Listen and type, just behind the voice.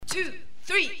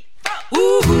3, 4.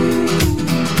 Ooh,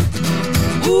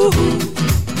 ooh,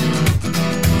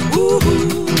 ooh,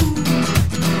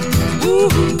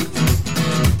 ooh.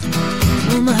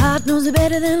 Well, my heart knows it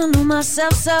better than I know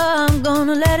myself, so I'm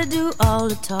gonna let it do all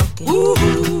the talking. Ooh,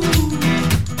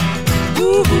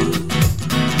 ooh.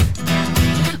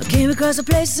 I came across a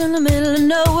place in the middle of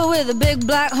nowhere with a big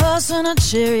black horse and a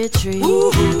cherry tree.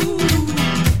 Ooh,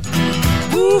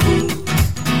 ooh.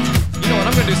 You know what?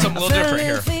 I'm going to do something a little different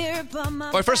here.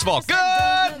 Well, first of all,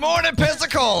 good morning,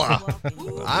 Pensacola.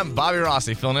 I'm Bobby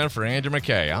Rossi filling in for Andrew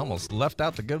McKay. I almost left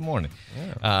out the good morning.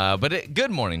 Yeah.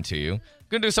 Good morning to you.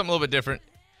 Going to do something a little bit different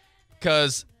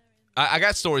because I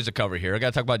got stories to cover here. I got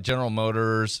to talk about General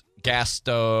Motors, gas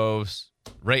stoves,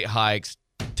 rate hikes,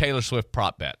 Taylor Swift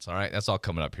prop bets. All right, that's all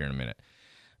coming up here in a minute.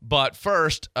 But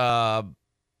first,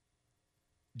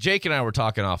 Jake and I were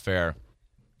talking off air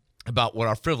about what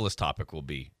our frivolous topic will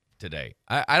be today.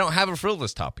 I don't have a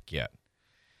frivolous topic yet.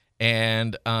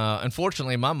 And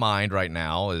unfortunately, my mind right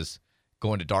now is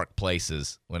going to dark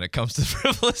places when it comes to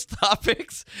frivolous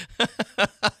topics.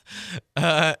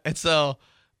 And so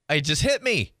it just hit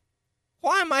me.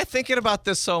 Why am I thinking about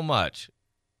this so much?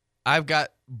 I've got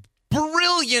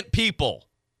brilliant people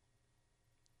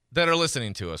that are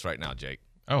listening to us right now, Jake.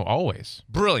 Oh, always.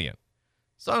 Brilliant.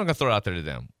 So I'm going to throw it out there to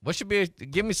them.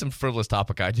 Give me some frivolous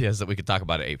topic ideas that we could talk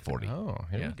about at 8:40. Oh,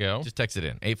 here we go. Just text it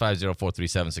in,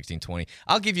 850-437-1620.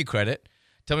 I'll give you credit.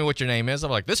 Tell me what your name is.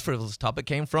 I'm like, this frivolous topic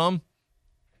came from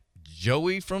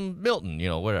Joey from Milton,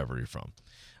 wherever you're from.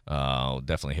 I'll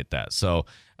definitely hit that. So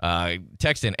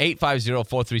text in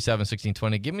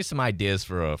 850-437-1620. Give me some ideas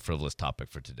for a frivolous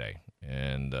topic for today,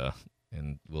 and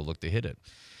we'll look to hit it.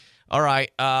 All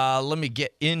right, let me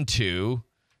get into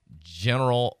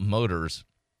General Motors.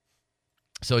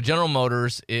 So General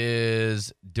Motors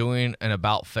is doing an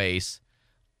about-face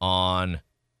on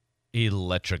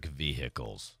electric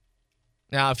vehicles.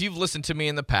 Now, if you've listened to me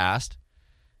in the past,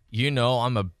 you know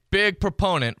I'm a big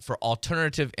proponent for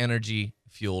alternative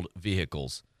energy-fueled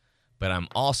vehicles. But I'm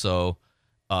also,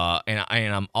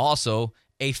 I'm also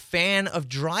a fan of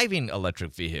driving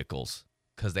electric vehicles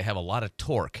because they have a lot of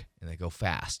torque and they go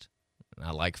fast. And I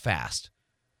like fast.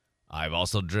 I've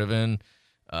also driven,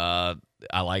 I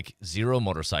like Zero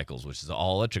motorcycles, which is an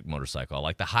all-electric motorcycle. I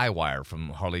like the High Wire from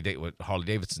Harley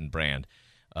Davidson brand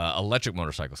electric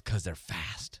motorcycles because they're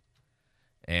fast.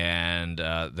 And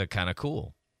they're kind of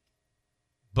cool.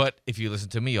 But if you listen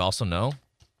to me, you also know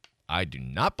I do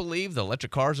not believe the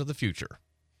electric cars are the future.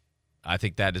 I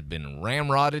think that has been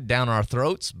ramrodded down our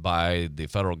throats by the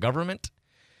federal government,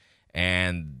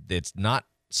 and it's not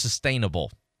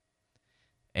sustainable.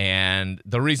 And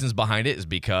the reasons behind it is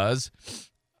because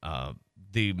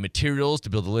the materials to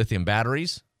build the lithium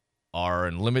batteries are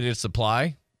in limited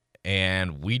supply,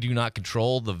 and we do not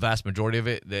control the vast majority of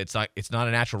it. It's not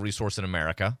a natural resource in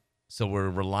America, so we're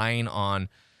relying on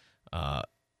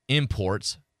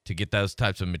imports to get those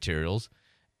types of materials.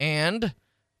 And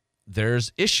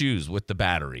there's issues with the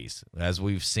batteries, as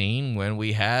we've seen when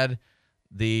we had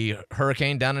the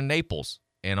hurricane down in Naples.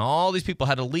 And all these people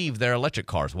had to leave their electric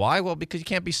cars. Why? Well, because you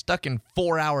can't be stuck in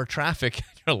 4-hour traffic in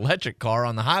your electric car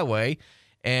on the highway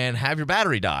and have your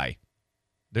battery die.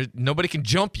 Nobody can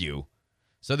jump you.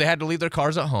 So they had to leave their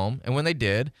cars at home. And when they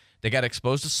did, they got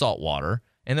exposed to salt water.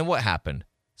 And then what happened?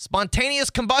 Spontaneous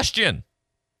combustion.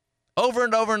 Over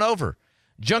and over and over.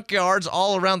 Junkyards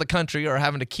all around the country are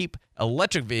having to keep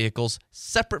electric vehicles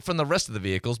separate from the rest of the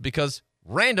vehicles because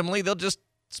randomly they'll just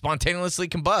spontaneously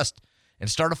combust and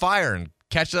start a fire and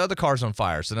catch the other cars on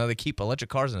fire. So now they keep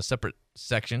electric cars in a separate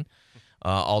section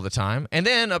all the time. And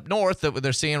then up north, that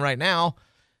they're seeing right now,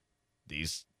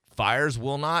 these fires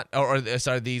will not,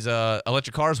 these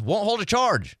electric cars won't hold a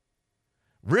charge.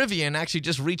 Rivian actually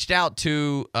just reached out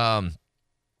to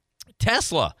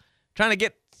Tesla, trying to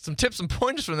get some tips and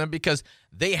pointers from them because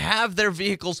they have their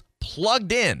vehicles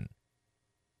plugged in.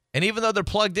 And even though they're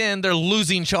plugged in, they're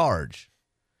losing charge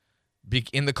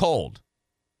in the cold.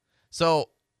 So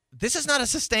this is not a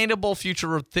sustainable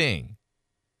future thing.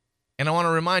 And I want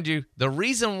to remind you, the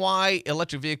reason why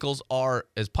electric vehicles are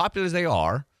as popular as they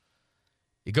are,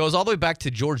 it goes all the way back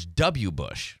to George W.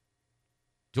 Bush.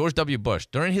 George W. Bush,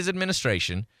 during his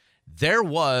administration, there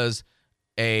was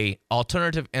a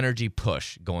alternative energy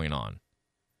push going on.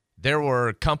 There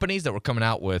were companies that were coming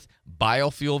out with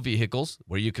biofuel vehicles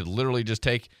where you could literally just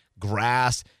take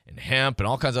grass and hemp and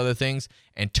all kinds of other things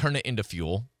and turn it into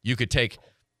fuel. You could take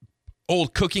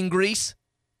old cooking grease,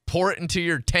 pour it into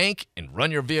your tank, and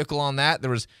run your vehicle on that. There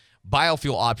was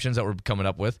biofuel options that were coming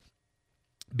up with.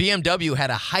 BMW had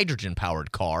a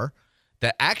hydrogen-powered car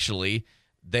that actually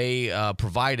they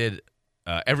provided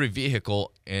every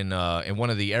vehicle in one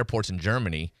of the airports in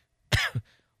Germany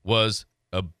was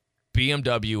a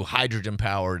BMW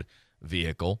hydrogen-powered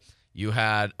vehicle. You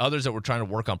had others that were trying to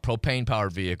work on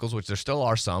propane-powered vehicles, which there still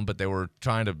are some, but they were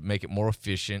trying to make it more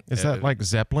efficient. Is that like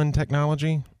Zeppelin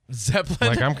technology? Zeppelin?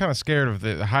 Like, I'm kind of scared of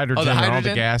the hydrogen, and all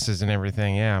the gases and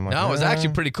everything. Yeah, I'm like, no, it was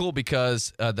actually pretty cool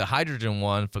because the hydrogen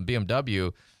one from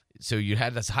BMW, so you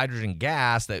had this hydrogen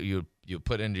gas that you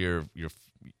put into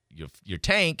your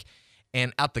tank,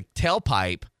 and out the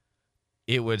tailpipe,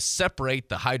 it would separate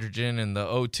the hydrogen and the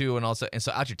O2 and all that. And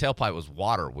so out your tailpipe was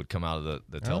water would come out of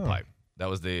the tailpipe. That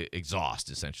was the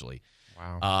exhaust, essentially.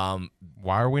 Wow.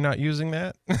 Why are we not using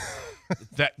that?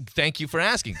 Thank you for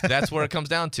asking. That's where it comes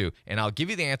down to. And I'll give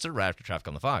you the answer right after Traffic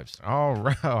on the Fives. All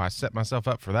right. Oh, I set myself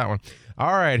up for that one.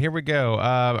 All right, here we go.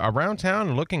 Around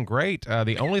town, looking great.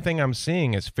 The only thing I'm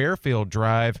seeing is Fairfield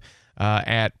Drive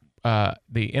at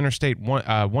the Interstate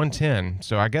 110.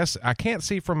 So I guess I can't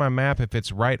see from my map if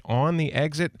it's right on the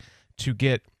exit to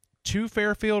get to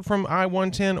Fairfield from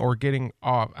I-110 or getting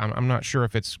off. I'm not sure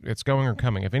if it's going or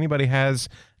coming. If anybody has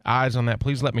eyes on that,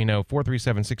 please let me know.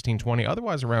 437-1620.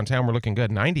 Otherwise, around town, we're looking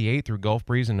good. 98 through Gulf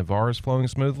Breeze and Navarre is flowing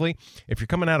smoothly. If you're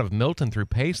coming out of Milton through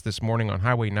Pace this morning on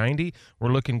Highway 90,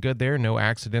 we're looking good there. No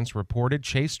accidents reported.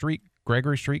 Chase Street,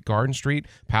 Gregory Street, Garden Street,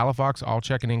 Palafox, all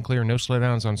checking in clear. No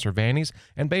slowdowns on Cervantes.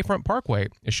 And Bayfront Parkway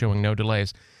is showing no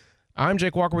delays. I'm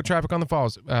Jake Walker with Traffic on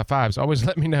the Fives. Always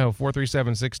let me know.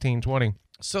 437-1620.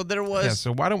 So there was. Yeah,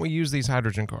 so why don't we use these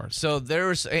hydrogen cars? So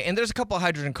there's a couple of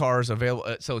hydrogen cars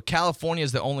available. So California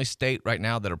is the only state right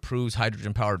now that approves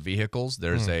hydrogen-powered vehicles.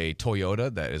 There's a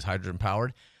Toyota that is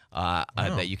hydrogen-powered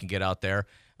that you can get out there.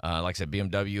 Like I said,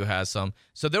 BMW has some.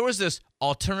 So there was this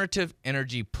alternative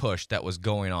energy push that was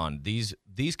going on. These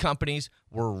companies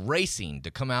were racing to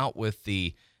come out with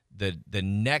the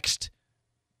next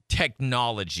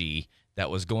technology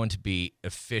that was going to be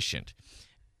efficient.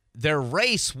 Their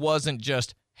race wasn't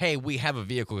just, hey, we have a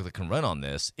vehicle that can run on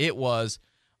this. It was,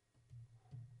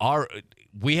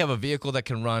 we have a vehicle that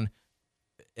can run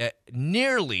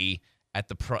nearly at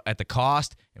the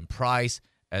cost and price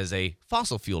as a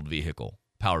fossil fueled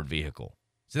powered vehicle.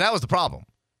 So that was the problem.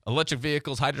 Electric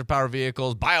vehicles, hydrogen-powered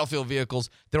vehicles, biofuel vehicles,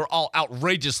 they were all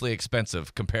outrageously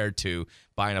expensive compared to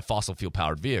buying a fossil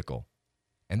fuel-powered vehicle.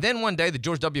 And then one day, the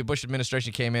George W. Bush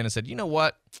administration came in and said, you know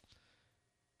what?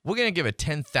 We're going to give a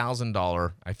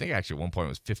 $10,000, I think actually at one point it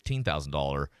was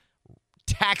 $15,000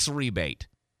 tax rebate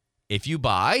if you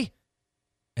buy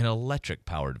an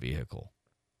electric-powered vehicle.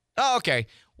 Oh, okay.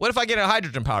 What if I get a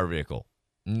hydrogen-powered vehicle?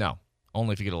 No,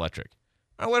 only if you get electric.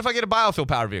 What if I get a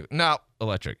biofuel-powered vehicle? No,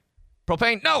 electric.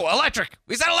 Propane? No, electric.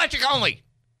 We said electric only.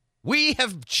 We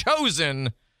have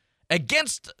chosen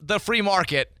against the free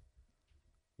market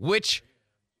what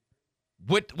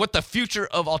the future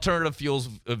of alternative fuels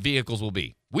vehicles will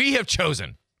be. We have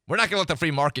chosen. We're not going to let the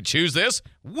free market choose this.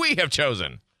 We have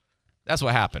chosen. That's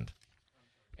what happened.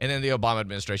 And then the Obama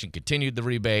administration continued the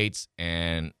rebates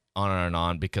and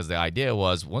on because the idea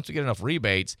was once we get enough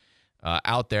rebates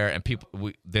out there and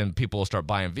then people will start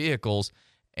buying vehicles.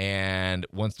 And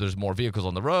once there's more vehicles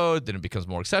on the road, then it becomes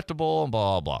more acceptable and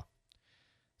blah, blah, blah.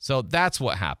 So that's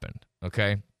what happened,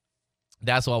 okay?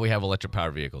 That's why we have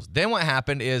electric-powered vehicles. Then what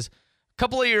happened is a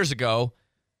couple of years ago,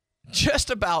 just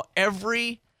about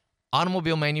every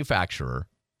automobile manufacturer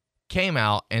came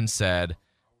out and said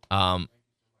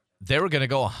they were going to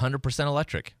go 100%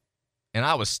 electric. And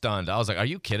I was stunned. I was like, are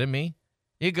you kidding me?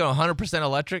 You go 100%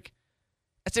 electric?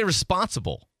 That's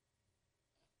irresponsible.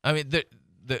 I mean,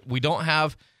 we don't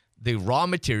have the raw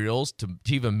materials to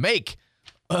even make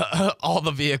all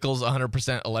the vehicles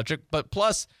 100% electric. But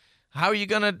plus, how are you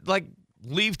going to,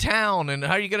 leave town, and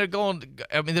how are you going to go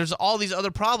there's all these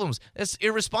other problems. That's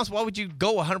irresponsible. Why would you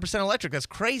go 100% electric? That's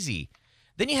crazy.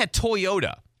 Then you had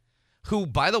Toyota, who,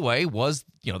 by the way, was,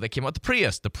 they came out with the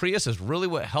Prius. The Prius is really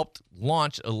what helped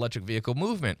launch electric vehicle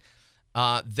movement.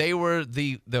 They were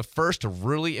the first to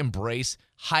really embrace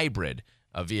hybrid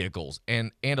vehicles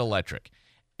and electric.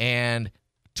 And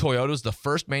Toyota's the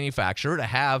first manufacturer to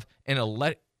have an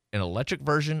electric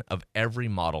version of every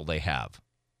model they have.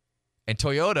 And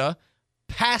Toyota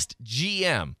passed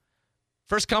GM,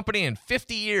 first company in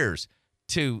 50 years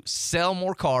to sell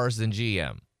more cars than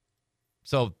GM.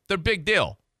 So they're a big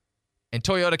deal. And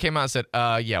Toyota came out and said,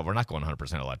 yeah, we're not going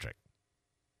 100% electric.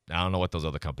 I don't know what those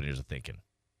other companies are thinking.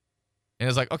 And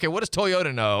it's like, okay, what does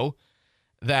Toyota know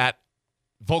that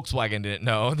Volkswagen didn't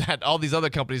know, that all these other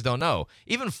companies don't know?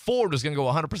 Even Ford was going to go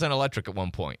 100% electric at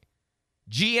one point.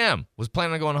 GM was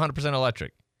planning on going 100%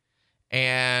 electric.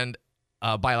 And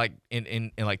by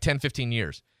in 10, 15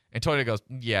 years. And Toyota goes,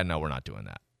 yeah, no, we're not doing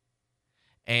that.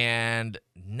 And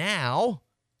now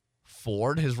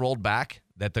Ford has rolled back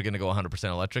that they're going to go 100%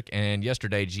 electric. And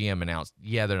yesterday, GM announced,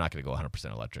 they're not going to go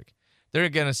 100% electric. They're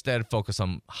going to instead focus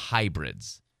on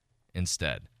hybrids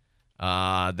instead.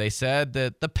 They said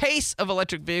that the pace of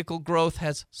electric vehicle growth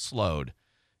has slowed,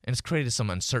 and it's created some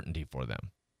uncertainty for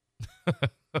them.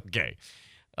 Okay.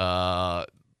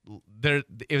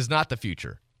 It was not the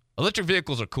future. Electric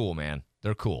vehicles are cool, man.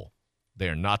 They're cool. They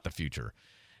are not the future.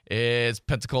 It's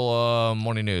Pensacola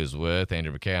Morning News with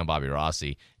Andrew McKay. I'm Bobby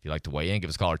Rossi. If you'd like to weigh in, give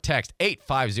us a call or text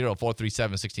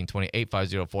 850-437-1620,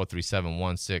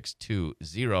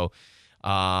 850-437-1620.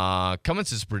 Cummins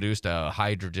has produced a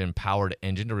hydrogen-powered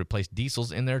engine to replace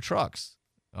diesels in their trucks.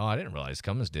 Oh, I didn't realize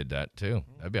Cummins did that, too.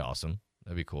 That'd be awesome.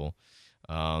 That'd be cool.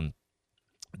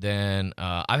 Then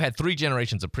I've had 3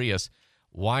 generations of Prius.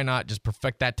 Why not just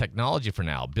perfect that technology for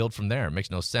now? Build from there. It makes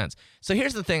no sense. So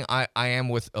here's the thing I am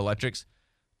with electrics.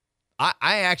 I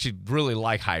actually really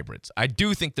like hybrids. I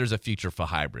do think there's a future for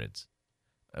hybrids.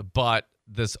 But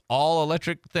this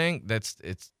all-electric thing,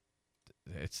 it's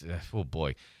oh,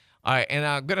 boy. All right, and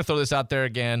I'm going to throw this out there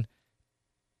again.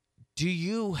 Do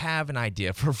you have an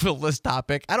idea for a frivolous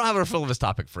topic? I don't have a frivolous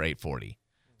topic for 840.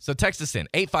 So text us in,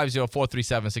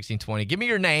 850-437-1620. Give me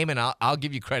your name, and I'll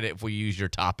give you credit if we use your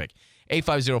topic.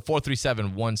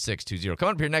 850-437-1620.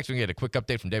 Coming up here next, we get a quick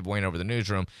update from Dave Wayne over the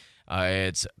newsroom.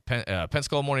 It's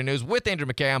Pensacola Morning News with Andrew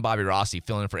McKay. I'm Bobby Rossi,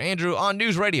 filling in for Andrew on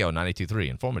News Radio 92.3.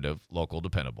 Informative, local,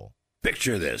 dependable.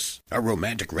 Picture this, a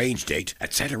romantic range date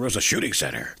at Santa Rosa Shooting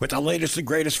Center with the latest and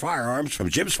greatest firearms from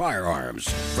Jim's Firearms.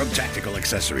 From tactical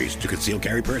accessories to concealed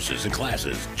carry purses and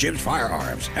classes, Jim's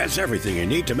Firearms has everything you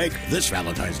need to make this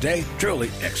Valentine's Day truly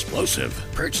explosive.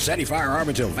 Purchase any firearm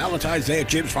until Valentine's Day at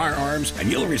Jim's Firearms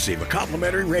and you'll receive a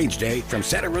complimentary range day from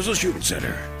Santa Rosa Shooting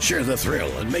Center. Share the thrill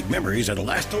and make memories that'll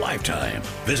last a lifetime.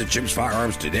 Visit Jim's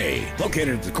Firearms today,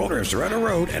 located at the corner of Serrano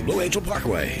Road and Blue Angel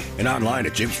Parkway, and online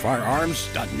at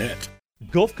jimsfirearms.net.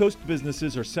 Gulf Coast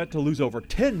businesses are set to lose over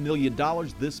 $10 million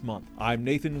this month. I'm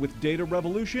Nathan with Data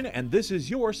Revolution, and this is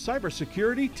your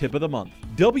cybersecurity tip of the month.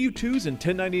 W-2s and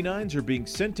 1099s are being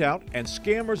sent out, and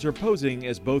scammers are posing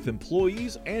as both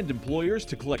employees and employers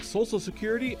to collect Social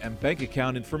Security and bank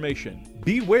account information.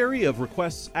 Be wary of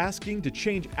requests asking to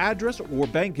change address or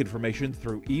bank information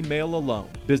through email alone.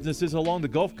 Businesses along the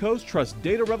Gulf Coast trust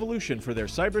Data Revolution for their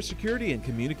cybersecurity and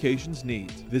communications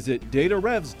needs. Visit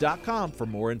datarevs.com for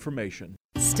more information.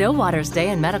 Stillwater's Day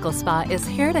in Medical Spa is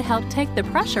here to help take the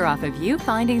pressure off of you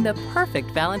finding the perfect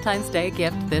Valentine's Day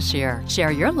gift this year.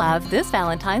 Share your love this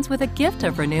Valentine's with a gift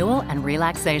of renewal and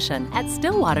relaxation at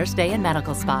Stillwater's Day in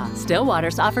Medical Spa.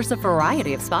 Stillwater's offers a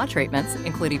variety of spa treatments,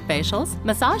 including facials,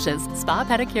 massages, spa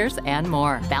pedicures, and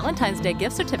more. Valentine's Day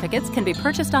gift certificates can be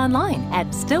purchased online at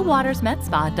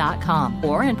stillwatersmedspa.com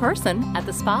or in person at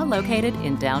the spa located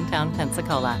in downtown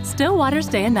Pensacola. Stillwater's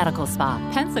Day in Medical Spa,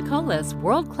 Pensacola's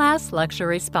world-class luxury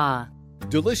spa.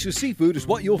 Delicious seafood is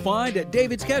what you'll find at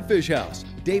David's Catfish House.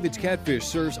 David's Catfish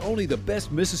serves only the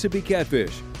best Mississippi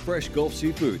catfish, fresh Gulf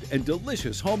seafood, and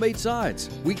delicious homemade sides.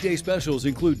 Weekday specials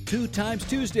include 2 times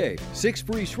Tuesday, 6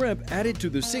 free shrimp added to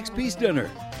the 6-piece dinner.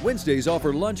 Wednesdays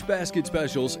offer lunch basket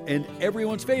specials and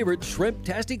everyone's favorite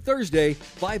Shrimp-tastic Thursday,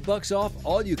 $5 off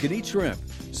all-you-can-eat shrimp.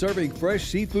 Serving fresh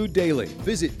seafood daily.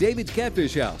 Visit David's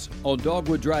Catfish House on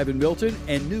Dogwood Drive in Milton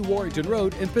and New Warrington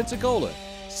Road in Pensacola.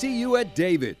 See you at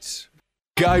David's.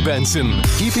 Guy Benson,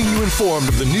 keeping you informed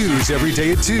of the news every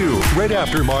day at 2, right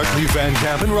after Mark Lee Van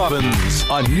Camp and Robbins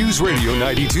on News Radio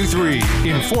 92.3.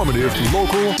 Informative,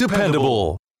 local,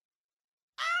 dependable.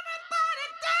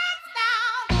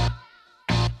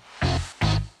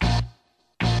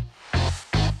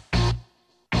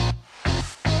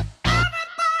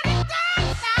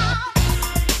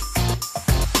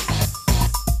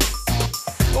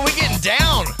 Well, we're getting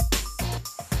down.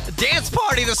 A dance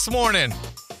party this morning.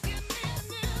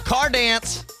 Car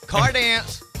dance.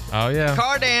 Oh, yeah.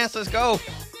 Car dance. Let's go.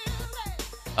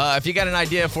 If you got an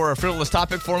idea for a frivolous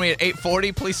topic for me at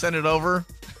 8:40, please send it over.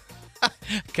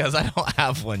 Because I don't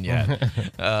have one yet.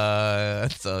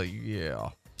 So, yeah.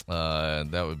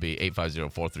 That would be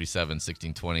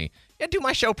 850-437-1620. Yeah, do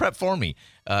my show prep for me.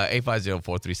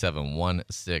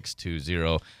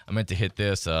 850-437-1620. I meant to hit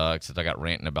this, except I got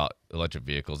ranting about electric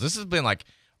vehicles. This has been like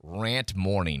rant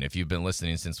morning if you've been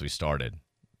listening since we started.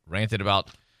 Ranted about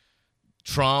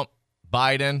Trump,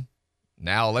 Biden,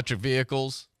 now electric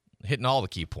vehicles, hitting all the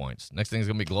key points. Next thing is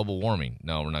going to be global warming.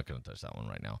 No, we're not going to touch that one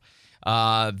right now.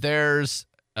 There's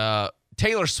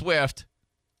Taylor Swift,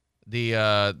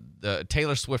 the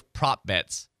Taylor Swift prop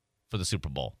bets for the Super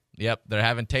Bowl. Yep, they're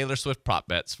having Taylor Swift prop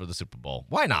bets for the Super Bowl.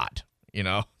 Why not? You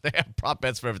know, they have prop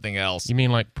bets for everything else. You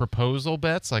mean like proposal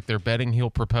bets? Like they're betting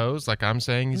he'll propose, like I'm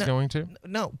saying he's going to?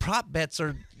 No, prop bets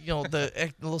are,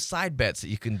 the little side bets that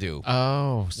you can do.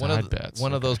 Oh, side bets.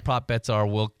 One of those prop bets are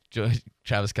will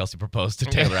Travis Kelce propose to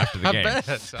Taylor after the game? I bet.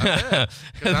 'Cause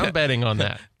I'm betting on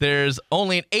that. There's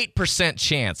only an 8%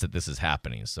 chance that this is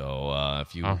happening. So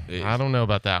if you, I don't know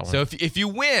about that one. So if you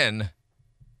win,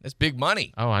 that's big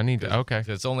money. Oh, I need to. Okay.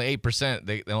 It's only 8%.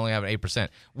 They only have an 8%.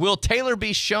 Will Taylor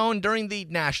be shown during the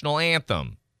national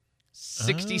anthem?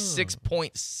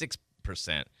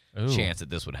 66.6% chance that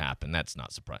this would happen. That's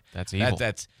not surprising. That's evil.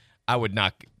 I would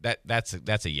not. That's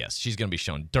a yes. She's going to be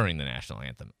shown during the national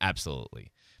anthem.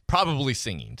 Absolutely. Probably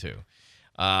singing too.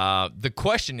 The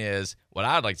question is, what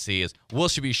I'd like to see is, will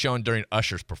she be shown during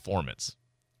Usher's performance?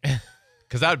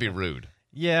 Because that would be rude.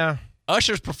 Yeah.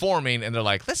 Usher's performing, and they're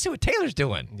like, let's see what Taylor's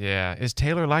doing. Yeah. Is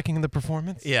Taylor liking the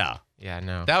performance? Yeah. Yeah,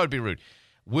 no. That would be rude.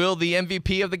 Will the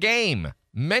MVP of the game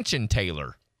mention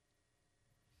Taylor?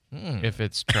 If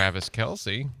it's Travis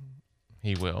Kelce,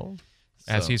 he will,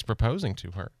 as he's proposing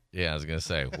to her. Yeah, I was going to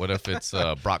say, what if it's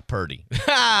Brock Purdy?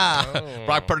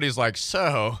 Brock Purdy's like,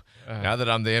 now that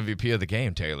I'm the MVP of the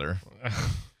game, Taylor, why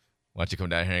don't you come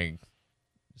down here and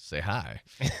say hi?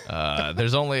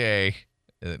 There's only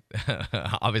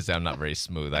obviously I'm not very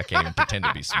smooth. I can't even pretend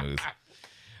to be smooth.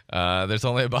 There's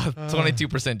only about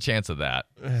 22% chance of that.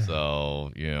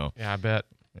 So, Yeah, I bet.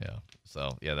 Yeah.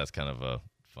 So, yeah, that's kind of a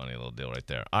funny little deal right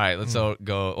there. All right, let's go.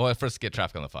 Well, first get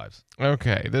traffic on the fives.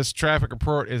 Okay, this traffic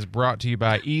report is brought to you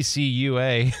by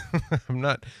ECUA. I'm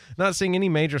not seeing any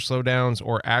major slowdowns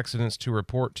or accidents to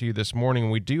report to you this morning.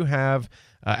 We do have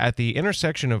at the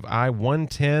intersection of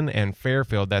I-110 and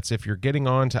Fairfield. That's if you're getting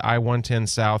on to I-110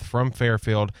 south from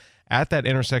Fairfield. At that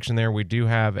intersection there, we do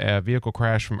have a vehicle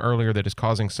crash from earlier that is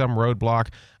causing some roadblock.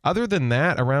 Other than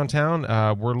that, around town,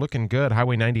 we're looking good.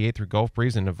 Highway 98 through Gulf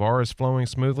Breeze and Navarre is flowing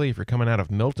smoothly. If you're coming out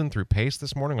of Milton through Pace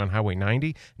this morning on Highway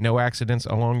 90, no accidents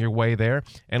along your way there.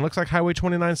 And looks like Highway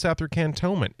 29 south through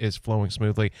Cantonment is flowing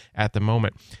smoothly at the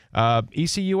moment.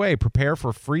 ECUA, prepare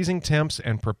for freezing temps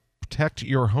and protect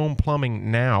your home plumbing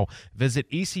now. Visit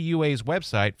ECUA's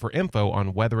website for info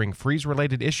on weathering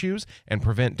freeze-related issues and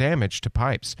prevent damage to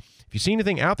pipes. If you see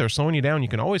anything out there slowing you down, you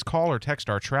can always call or text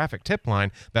our traffic tip line.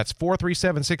 That's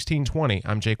 437-1620.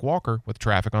 I'm Jake Walker with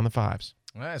Traffic on the Fives.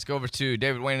 All right, let's go over to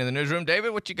David Wayne in the newsroom.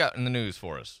 David, what you got in the news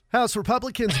for us? House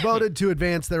Republicans voted to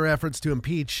advance their efforts to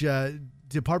impeach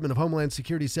Department of Homeland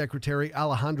Security Secretary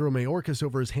Alejandro Mayorkas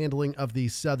over his handling of the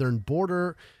southern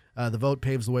border. The vote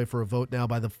paves the way for a vote now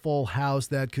by the full House.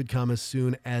 That could come as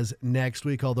soon as next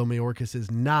week, although Mayorkas is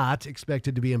not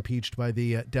expected to be impeached by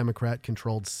the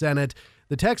Democrat-controlled Senate.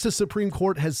 The Texas Supreme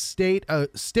Court has stayed a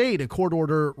court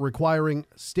order requiring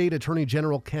State Attorney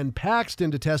General Ken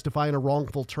Paxton to testify in a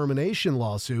wrongful termination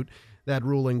lawsuit. That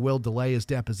ruling will delay his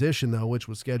deposition, though, which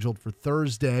was scheduled for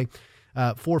Thursday.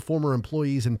 4 former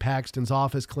employees in Paxton's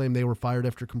office claim they were fired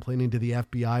after complaining to the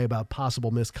FBI about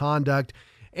possible misconduct.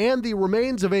 And the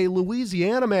remains of a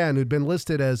Louisiana man who'd been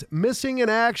listed as missing in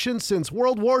action since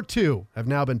World War II have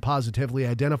now been positively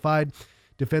identified.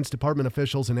 Defense Department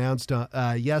officials announced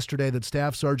yesterday that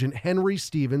Staff Sergeant Henry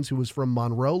Stevens, who was from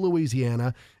Monroe,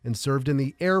 Louisiana, and served in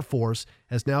the Air Force,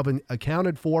 has now been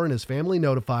accounted for and his family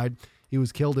notified. He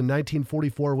was killed in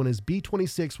 1944 when his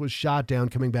B-26 was shot down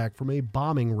coming back from a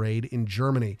bombing raid in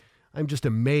Germany. I'm just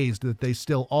amazed that they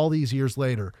still, all these years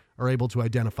later, are able to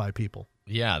identify people.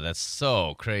 Yeah, that's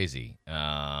so crazy.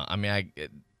 I mean,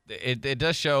 it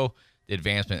does show the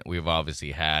advancement we've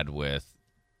obviously had with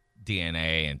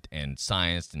DNA and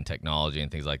science and technology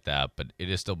and things like that, but it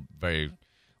is still very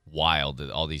wild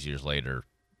that all these years later,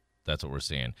 that's what we're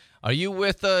seeing. Are you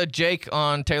with Jake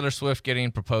on Taylor Swift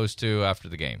getting proposed to after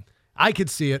the game? I could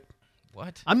see it.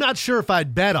 What? I'm not sure if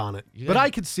I'd bet on it, but I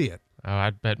could see it. Oh,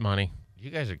 I'd bet money. You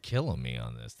guys are killing me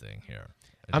on this thing here.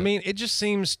 I mean, it just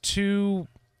seems too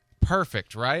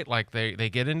perfect, right? Like they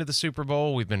get into the Super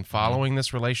Bowl. We've been following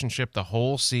this relationship the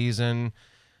whole season.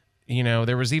 You know,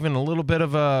 there was even a little bit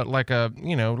of a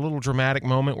little dramatic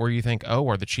moment where you think, oh,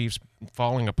 are the Chiefs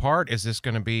falling apart? Is this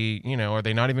going to be, are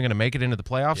they not even going to make it into the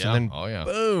playoffs? Yeah. And then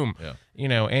boom,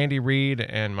 Andy Reid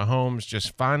and Mahomes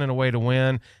just finding a way to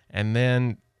win. And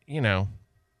then, I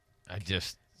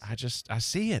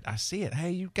see it.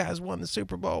 Hey, you guys won the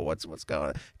Super Bowl. What's going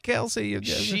on? Kelsey,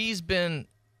 she's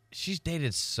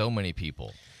dated so many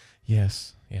people.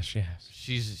 Yes, she has.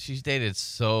 She's dated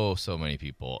so many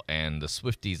people, and the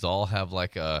Swifties all have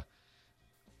like a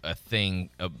thing.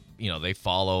 They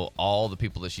follow all the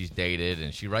people that she's dated,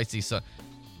 and she writes these songs.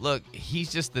 Look,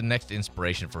 he's just the next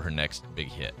inspiration for her next big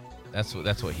hit. That's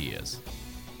what he is.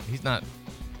 He's not.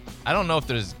 I don't know if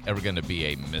there's ever going to be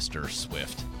a Mr.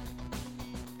 Swift,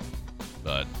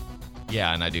 but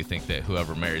Yeah, and I do think that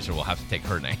whoever marries her will have to take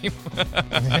her name.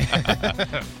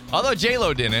 Although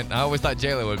J-Lo didn't. I always thought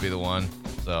J-Lo would be the one.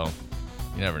 So,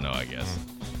 you never know, I guess.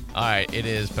 All right, it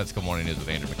is Pensacola Morning News with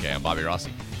Andrew McKay. I'm Bobby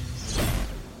Rossi.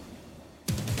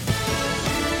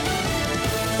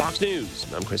 Fox News,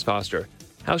 I'm Chris Foster.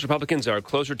 House Republicans are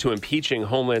closer to impeaching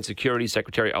Homeland Security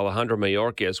Secretary Alejandro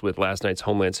Mayorkas with last night's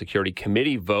Homeland Security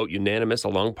Committee vote unanimous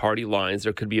along party lines.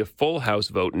 There could be a full House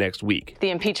vote next week.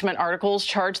 The impeachment articles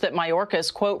charge that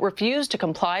Mayorkas, quote, refused to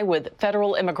comply with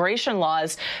federal immigration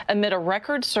laws amid a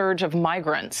record surge of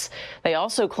migrants. They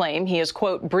also claim he has,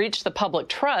 quote, breached the public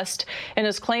trust in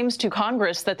his claims to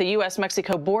Congress that the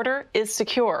U.S.-Mexico border is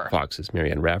secure. Fox's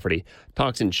Marianne Rafferty.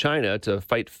 Talks in China to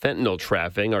fight fentanyl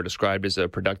trafficking are described as a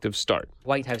productive start.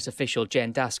 White House official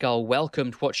Jen Daskal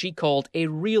welcomed what she called a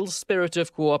real spirit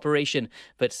of cooperation,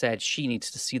 but said she needs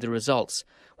to see the results.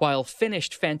 While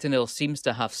finished fentanyl seems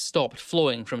to have stopped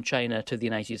flowing from China to the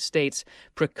United States,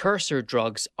 precursor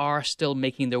drugs are still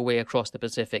making their way across the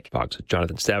Pacific. Fox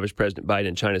Jonathan Savage, President Biden,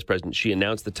 and China's President Xi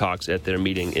announced the talks at their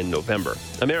meeting in November.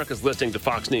 America's listening to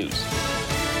Fox News.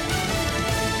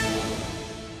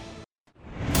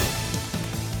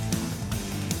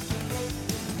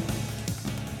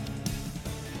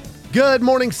 Good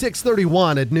morning,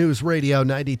 631 at News Radio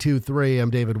 92.3. I'm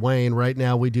David Wayne. Right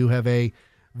now we do have a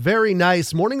very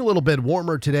nice morning, a little bit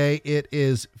warmer today. It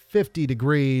is 50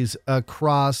 degrees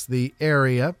across the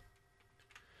area.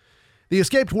 The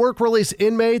escaped work release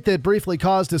inmate that briefly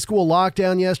caused a school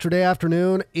lockdown yesterday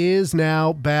afternoon is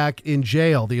now back in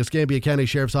jail. The Escambia County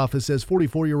Sheriff's Office says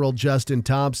 44-year-old Justin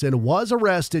Thompson was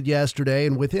arrested yesterday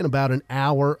and within about an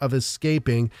hour of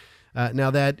escaping.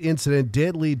 Now, that incident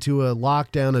did lead to a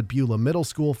lockdown at Beulah Middle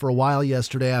School for a while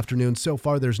yesterday afternoon. So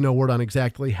far, there's no word on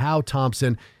exactly how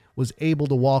Thompson was able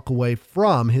to walk away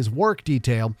from his work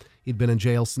detail. He'd been in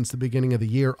jail since the beginning of the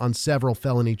year on several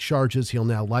felony charges. He'll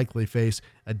now likely face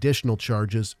additional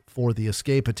charges for the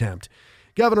escape attempt.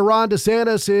 Governor Ron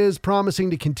DeSantis is promising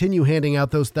to continue handing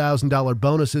out those $1,000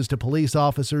 bonuses to police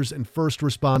officers and first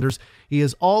responders. He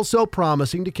is also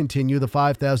promising to continue the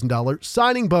 $5,000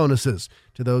 signing bonuses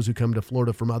to those who come to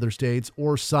Florida from other states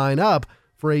or sign up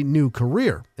for a new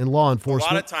career in law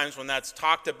enforcement. A lot of times when that's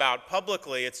talked about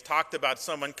publicly, it's talked about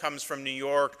someone comes from New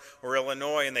York or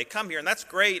Illinois and they come here, and that's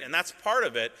great, and that's part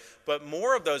of it. But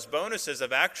more of those bonuses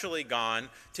have actually gone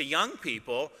to young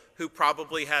people who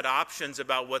probably had options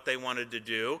about what they wanted to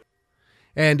do.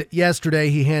 And yesterday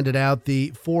he handed out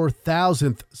the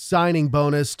 4,000th signing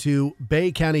bonus to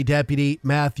Bay County Deputy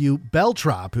Matthew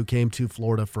Beltrop, who came to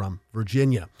Florida from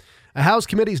Virginia. A House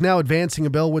committee is now advancing a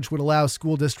bill which would allow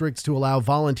school districts to allow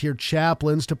volunteer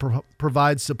chaplains to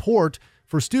provide support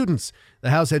for students. The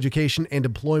House Education and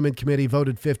Employment Committee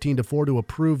voted 15-4 to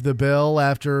approve the bill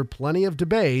after plenty of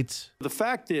debate. The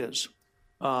fact is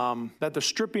that the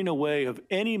stripping away of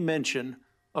any mention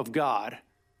of God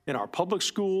in our public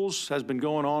schools has been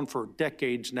going on for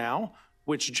decades now,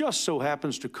 which just so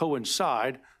happens to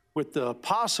coincide with the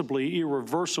possibly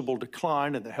irreversible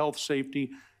decline in the health,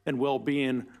 safety, and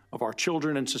well-being of our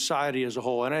children and society as a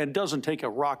whole. And it doesn't take a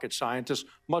rocket scientist,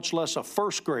 much less a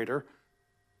first grader,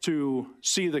 to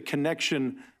see the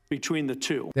connection between the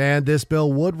two. And this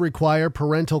bill would require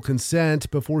parental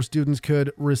consent before students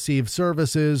could receive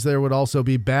services. There would also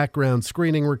be background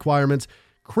screening requirements.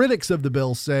 Critics of the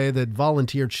bill say that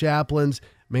volunteer chaplains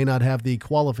may not have the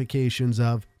qualifications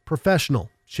of professional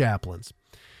chaplains.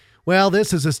 Well,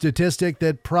 this is a statistic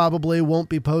that probably won't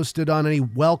be posted on any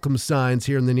welcome signs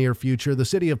here in the near future. The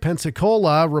city of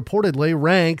Pensacola reportedly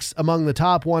ranks among the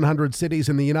top 100 cities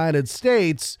in the United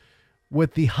States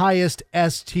with the highest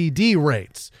STD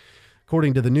rates.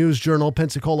 According to the News Journal,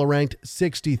 Pensacola ranked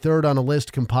 63rd on a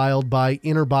list compiled by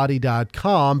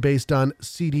Interbody.com based on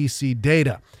CDC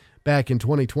data. Back in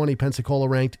 2020, Pensacola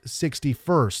ranked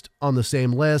 61st on the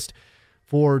same list.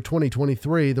 For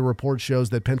 2023, the report shows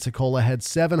that Pensacola had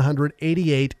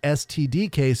 788 STD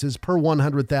cases per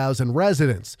 100,000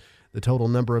 residents. The total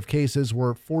number of cases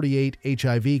were 48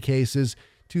 HIV cases,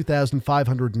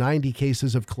 2,590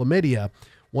 cases of chlamydia,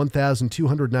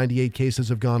 1,298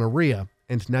 cases of gonorrhea,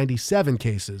 and 97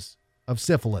 cases of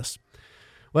syphilis.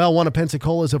 Well, one of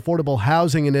Pensacola's affordable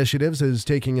housing initiatives is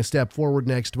taking a step forward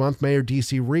next month. Mayor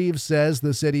D.C. Reeves says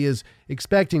the city is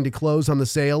expecting to close on the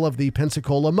sale of the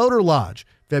Pensacola Motor Lodge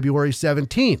February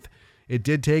 17th. It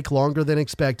did take longer than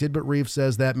expected, but Reeves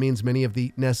says that means many of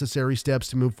the necessary steps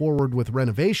to move forward with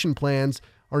renovation plans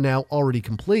are now already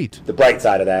complete. The bright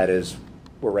side of that is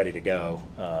we're ready to go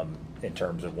in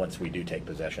terms of once we do take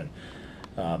possession.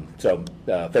 So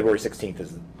February 16th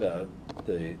is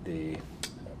the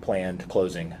planned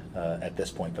closing at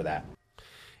this point for that.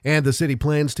 And the city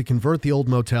plans to convert the old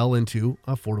motel into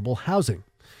affordable housing.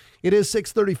 It is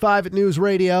 6:35 at News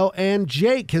Radio, and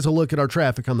Jake has a look at our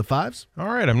traffic on the 5s. All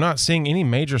right, I'm not seeing any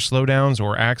major slowdowns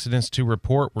or accidents to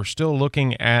report. We're still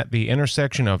looking at the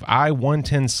intersection of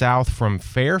I-110 South from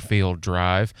Fairfield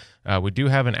Drive. We do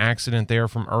have an accident there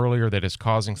from earlier that is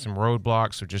causing some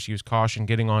roadblocks, so just use caution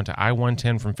getting onto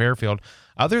I-110 from Fairfield.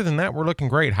 Other than that, we're looking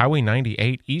great. Highway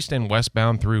 98 east and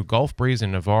westbound through Gulf Breeze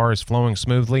and Navarre is flowing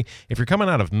smoothly. If you're coming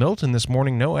out of Milton this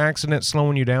morning, no accident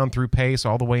slowing you down through Pace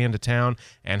all the way into town.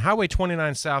 And Highway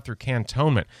 29 south through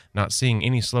Cantonment, not seeing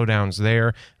any slowdowns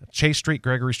there. Chase Street,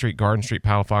 Gregory Street, Garden Street,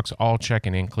 Palafox, all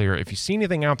checking in clear. If you see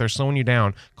anything out there slowing you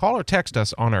down, call or text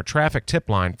us on our traffic tip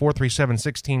line,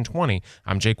 437-1620.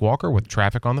 I'm Jake Walker with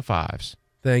Traffic on the 5s.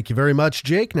 Thank you very much,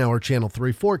 Jake. Now our Channel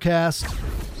 3 forecast.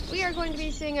 We are going to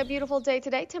be seeing a beautiful day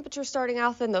today. Temperatures starting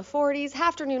off in the 40s,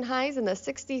 afternoon highs in the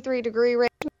 63-degree range.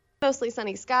 Mostly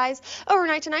sunny skies.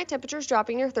 Overnight tonight, temperatures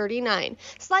dropping near 39.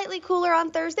 Slightly cooler on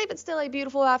Thursday, but still a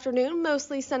beautiful afternoon.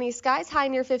 Mostly sunny skies, high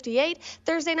near 58.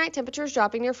 Thursday night, temperatures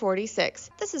dropping near 46.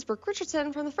 This is Brooke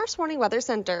Richardson from the First Warning Weather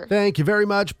Center. Thank you very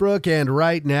much, Brooke. And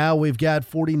right now, we've got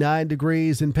 49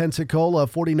 degrees in Pensacola,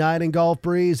 49 in Gulf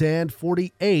Breeze, and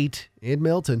 48 in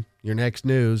Milton. Your next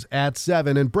news at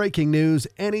 7 and breaking news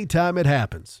anytime it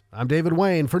happens. I'm David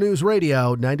Wayne for News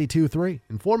Radio 92.3.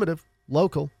 Informative,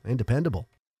 local, and dependable.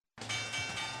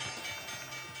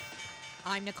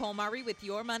 I'm Nicole Murray with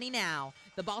Your Money Now.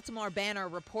 The Baltimore Banner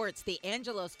reports the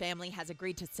Angelos family has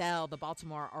agreed to sell the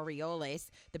Baltimore Orioles.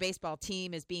 The baseball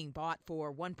team is being bought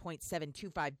for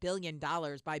 $1.725 billion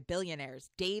by billionaires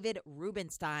David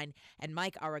Rubenstein and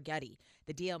Mike Arrighetti.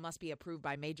 The deal must be approved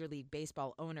by Major League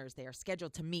Baseball owners. They are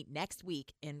scheduled to meet next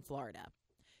week in Florida.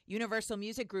 Universal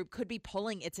Music Group could be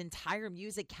pulling its entire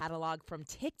music catalog from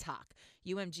TikTok.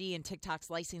 UMG and TikTok's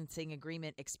licensing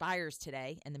agreement expires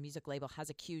today, and the music label has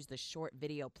accused the short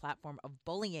video platform of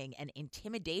bullying and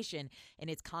intimidation in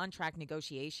its contract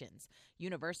negotiations.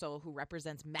 Universal, who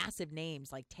represents massive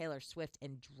names like Taylor Swift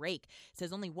and Drake,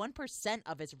 says only 1%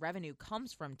 of its revenue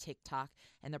comes from TikTok,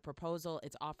 and the proposal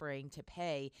it's offering to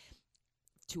pay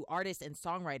to artists and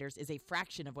songwriters is a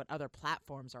fraction of what other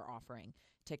platforms are offering.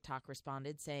 TikTok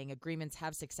responded, saying agreements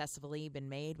have successfully been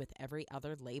made with every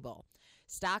other label.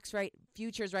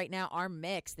 Futures right now are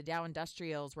mixed. The Dow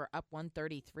Industrials were up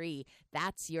 133.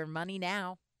 That's your money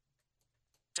now.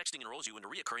 Texting enrolls you into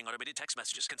reoccurring automated text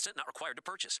messages. Consent not required to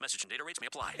purchase. Message and data rates may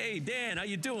apply. Hey, Dan, how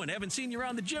you doing? Haven't seen you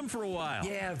around the gym for a while.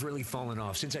 Yeah, I've really fallen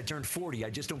off. Since I turned 40, I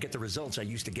just don't get the results I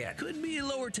used to get. Could be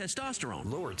lower testosterone.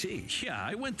 Lower T? Yeah,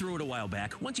 I went through it a while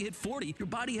back. Once you hit 40, your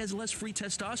body has less free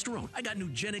testosterone. I got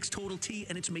Nugenix Total T,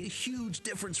 and it's made a huge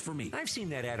difference for me. I've seen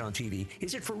that ad on TV.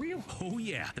 Is it for real? Oh,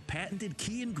 yeah. The patented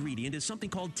key ingredient is something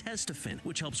called Testofen,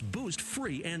 which helps boost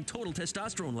free and total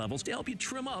testosterone levels to help you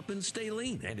trim up and stay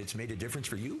lean. And it's made a difference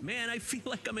for you? Man, I feel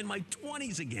like I'm in my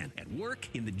 20s again, at work,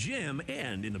 in the gym,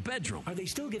 and in the bedroom. Are they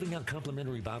still giving out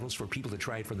complimentary bottles for people to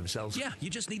try it for themselves? Yeah,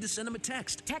 you just need to send them a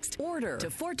text. Text ORDER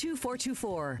to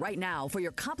 42424 right now for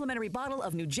your complimentary bottle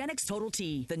of Nugenix Total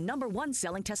T, the #1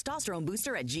 selling testosterone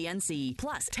booster at GNC.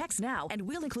 Plus, text now and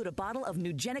we'll include a bottle of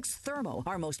Nugenix Thermo,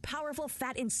 our most powerful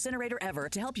fat incinerator ever,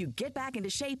 to help you get back into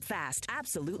shape fast.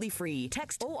 Absolutely free.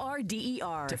 Text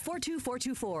ORDER to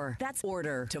 42424. That's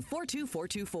ORDER to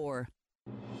 42424.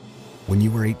 When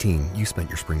you were 18, you spent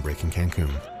your spring break in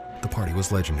Cancun. The party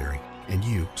was legendary, and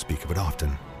you speak of it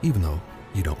often, even though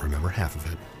you don't remember half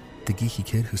of it. The geeky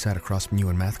kid who sat across from you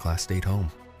in math class stayed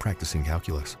home, practicing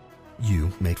calculus.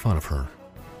 You made fun of her.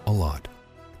 A lot.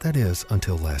 That is,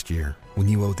 until last year, when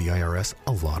you owed the IRS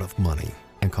a lot of money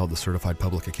and called the certified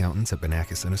public accountants at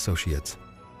Banakis & Associates.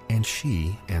 And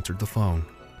she answered the phone.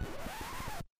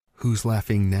 Who's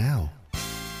laughing now?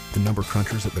 The number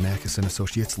crunchers at Banakis &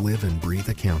 Associates live and breathe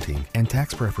accounting and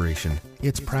tax preparation.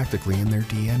 It's practically in their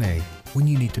DNA. When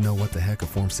you need to know what the heck a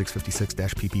Form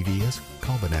 656-PPV is,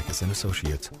 call Banakis &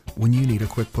 Associates. When you need a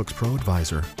QuickBooks Pro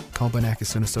advisor, call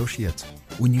Banakis & Associates.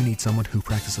 When you need someone who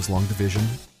practices long division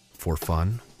for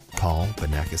fun, call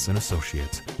Banakis &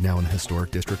 Associates. Now in the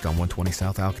Historic District on 120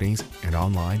 South Alcanies and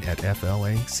online at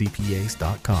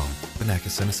flacpas.com.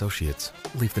 Banakis & Associates.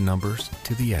 Leave the numbers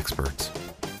to the experts.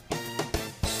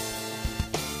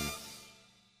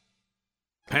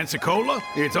 Pensacola,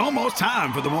 it's almost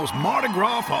time for the most Mardi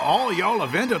Gras for all y'all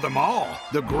event of them all,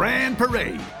 the Grand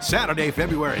Parade, Saturday,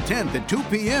 February 10th at 2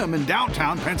 p.m. in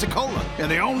downtown Pensacola. And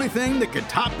the only thing that could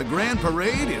top the Grand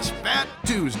Parade is Fat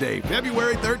Tuesday,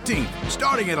 February 13th,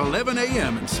 starting at 11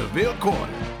 a.m. in Seville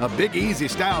Quarter. A Big Easy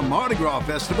style Mardi Gras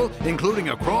festival, including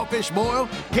a crawfish boil,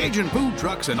 Cajun food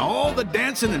trucks, and all the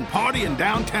dancing and partying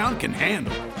downtown can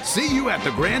handle. See you at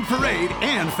the Grand Parade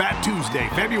and Fat Tuesday,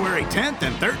 February 10th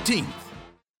and 13th.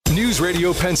 News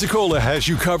Radio Pensacola has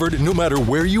you covered no matter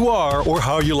where you are or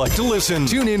how you like to listen.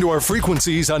 Tune into our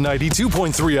frequencies on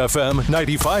 92.3 FM,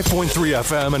 95.3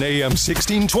 FM, and AM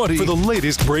 1620 for the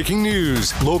latest breaking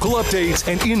news, local updates,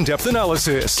 and in-depth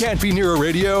analysis. Can't be near a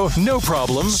radio? No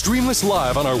problem. Stream us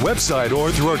live on our website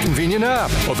or through our convenient app.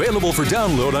 Available for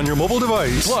download on your mobile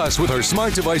device. Plus, with our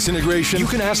smart device integration, you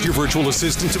can ask your virtual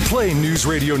assistant to play News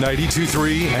Radio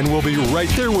 92.3, and we'll be right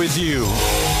there with you.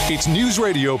 It's News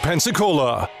Radio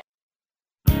Pensacola.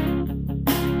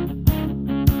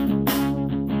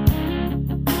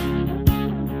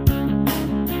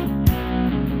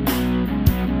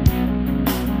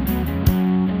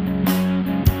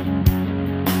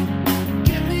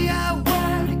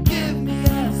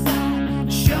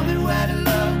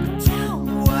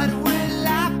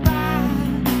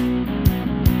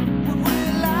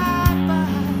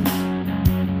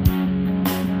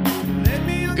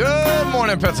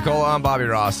 Pensacola, I'm Bobby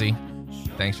Rossi.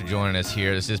 Thanks for joining us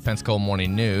here. This is Pensacola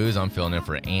Morning News. I'm filling in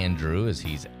for Andrew as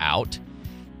he's out.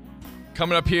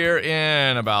 Coming up here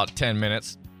in about 10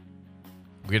 minutes,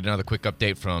 we'll get another quick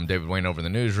update from David Wayne over in the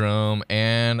newsroom.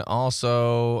 And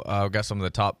also, we've got some of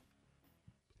the top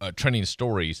trending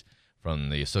stories from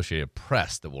the Associated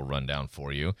Press that we'll run down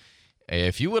for you.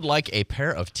 If you would like a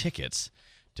pair of tickets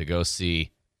to go see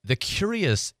The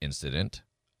Curious Incident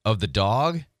of the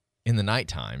Dog in the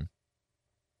Nighttime,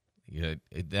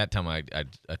 that time I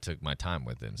took my time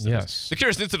with it. Yes. The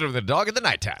Curious Incident of the Dog at the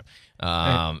Nighttime.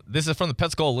 This is from the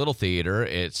Pensacola Little Theater.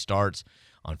 It starts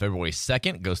on February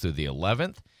 2nd, goes through the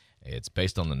 11th. It's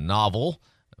based on the novel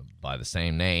by the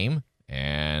same name,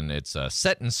 and it's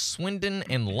set in Swindon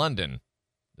and London.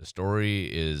 The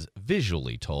story is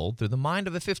visually told through the mind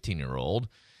of a 15-year-old,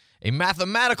 a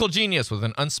mathematical genius with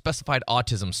an unspecified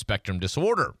autism spectrum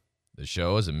disorder. The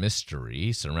show is a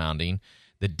mystery surrounding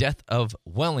the death of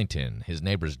Wellington, his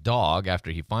neighbor's dog, after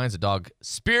he finds the dog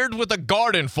speared with a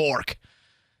garden fork.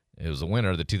 It was the winner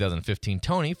of the 2015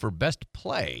 Tony for Best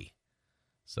Play.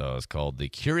 So it's called The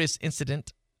Curious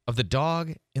Incident of the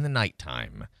Dog in the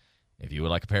Nighttime. If you would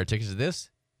like a pair of tickets to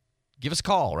this, give us a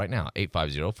call right now,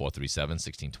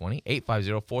 850-437-1620,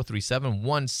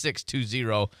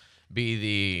 850-437-1620.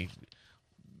 Be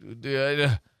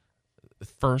the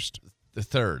third. The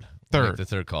third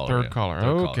caller. Third caller.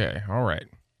 Okay. All right.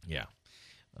 Yeah.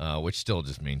 Which still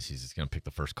just means he's just going to pick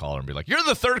the first caller and be like, "You're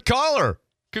the third caller.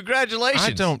 Congratulations."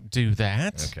 I don't do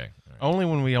that. Okay. Right. Only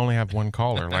when we only have one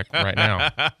caller, like right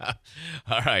now.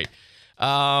 All right.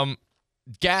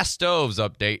 Gas stoves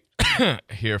update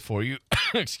here for you.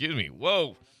 Excuse me.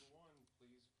 Whoa.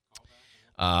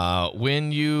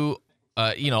 When you,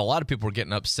 a lot of people were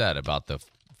getting upset about the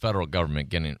federal government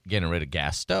getting rid of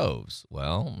gas stoves.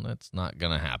 Well, that's not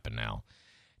going to happen now.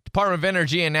 Department of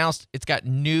Energy announced it's got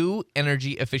new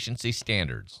energy efficiency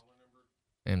standards,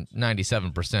 and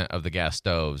 97% of the gas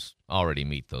stoves already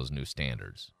meet those new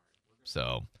standards.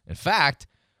 So, in fact,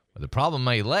 where the problem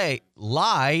may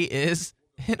lie is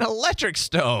in electric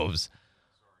stoves.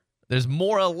 There's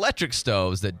more electric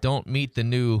stoves that don't meet the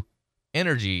new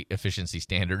energy efficiency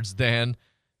standards than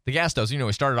the gas stoves.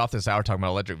 We started off this hour talking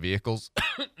about electric vehicles.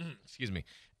 Excuse me.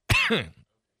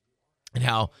 And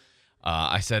how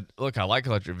I said, look, I like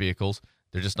electric vehicles.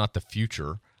 They're just not the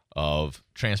future of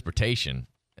transportation.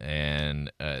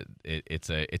 And it's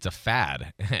a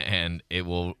fad. And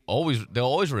they'll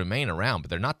always remain around, but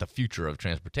they're not the future of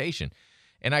transportation.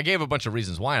 And I gave a bunch of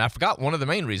reasons why. And I forgot one of the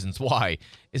main reasons why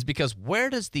is because where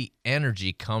does the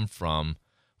energy come from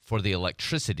for the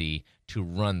electricity to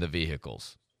run the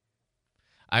vehicles?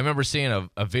 I remember seeing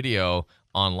a video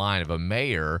online of a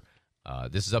mayor,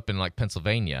 this is up in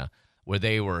Pennsylvania, where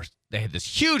they had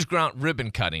this huge ground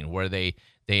ribbon cutting where they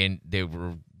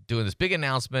were doing this big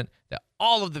announcement that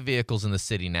all of the vehicles in the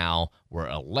city now were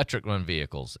electric run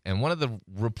vehicles. And one of the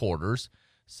reporters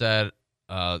said,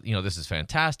 this is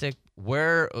fantastic.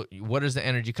 What does the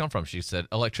energy come from? She said,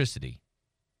 electricity.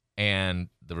 And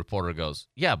the reporter goes,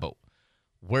 yeah, but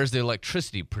where's the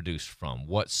electricity produced from?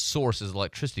 What source is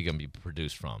electricity going to be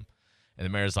produced from? And the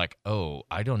mayor's like, oh,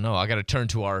 I don't know. I got to turn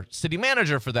to our city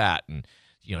manager for that. And,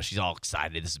 she's all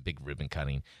excited. This is big ribbon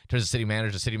cutting. Turns to the city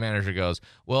manager. The city manager goes,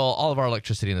 well, all of our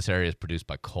electricity in this area is produced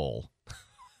by coal.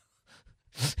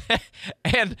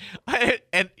 and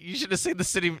you should have seen the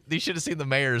city. You should have seen the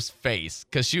mayor's face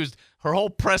because her whole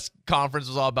press conference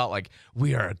was all about like,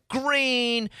 we are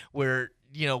green. We're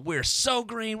so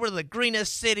green. We're the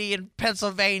greenest city in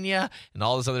Pennsylvania and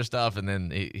all this other stuff. And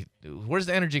then where's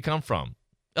the energy come from?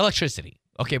 Electricity.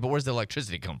 Okay, but where's the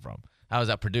electricity come from? How is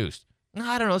that produced? No,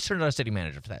 I don't know. Let's turn to our city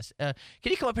manager for that.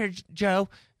 Can you come up here, Joe?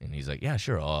 And he's like, yeah,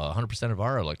 sure. 100% of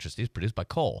our electricity is produced by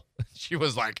coal. She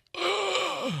was like,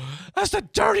 that's the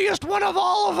dirtiest one of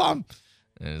all of them.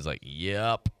 And it's like,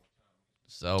 yep.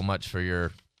 So much for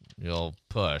your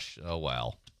push. Oh,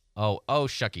 well. Oh,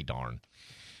 shucky darn.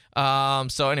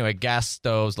 So anyway, gas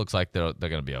stoves looks like they're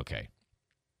going to be okay.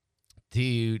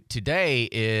 Today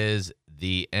is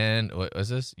the end. What was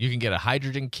this? You can get a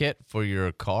hydrogen kit for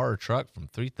your car or truck from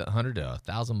 $300 to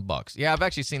 $1,000. Yeah, I've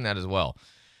actually seen that as well.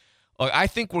 I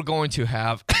think we're going to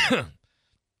have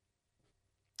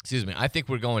excuse me. I think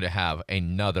we're going to have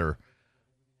another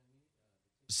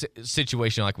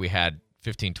situation like we had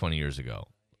 15, 20 years ago.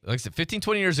 Like I said, 15,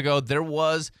 20 years ago, there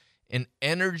was an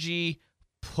energy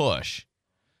push.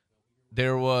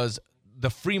 There was the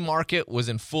free market was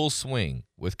in full swing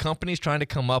with companies trying to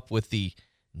come up with the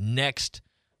next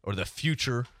or the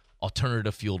future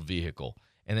alternative fueled vehicle.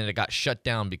 And then it got shut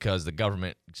down because the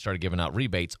government started giving out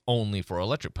rebates only for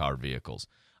electric powered vehicles.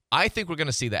 I think we're going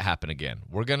to see that happen again.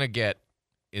 We're going to get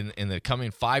in the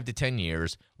coming 5 to 10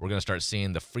 years, we're going to start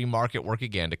seeing the free market work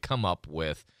again to come up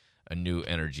with a new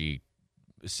energy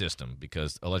system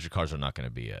because electric cars are not going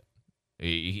to be it.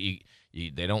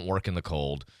 They don't work in the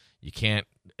cold. You can't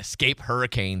escape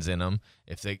hurricanes in them.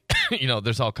 If they,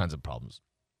 there's all kinds of problems.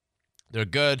 They're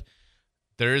good.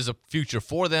 There is a future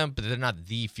for them, but they're not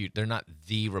the future. They're not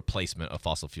the replacement of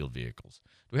fossil fuel vehicles.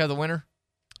 Do we have the winner?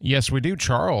 Yes, we do.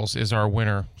 Charles is our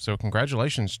winner. So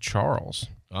congratulations, Charles.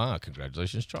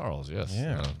 Congratulations, Charles. Yes.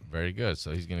 Yeah. Very good.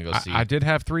 So he's going to go see. I did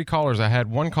have 3 callers. I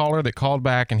had one caller that called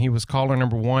back, and he was caller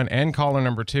number 1 and caller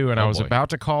number 2, and I was about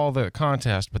to call the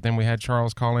contest, but then we had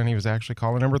Charles call in. He was actually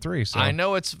caller number 3. So I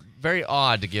know it's very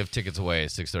odd to give tickets away at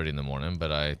 6:30 in the morning,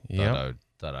 but I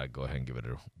thought I'd go ahead and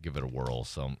give it a whirl.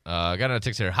 So I got another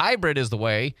text here. Hybrid is the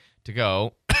way to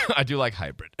go. I do like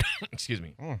hybrid. Excuse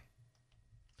me.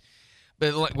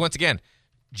 But once again,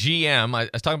 GM, I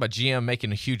was talking about GM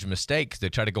making a huge mistake because they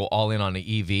tried to go all in on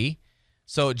the EV.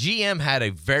 So GM had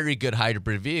a very good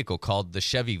hybrid vehicle called the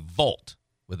Chevy Volt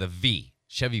with a V.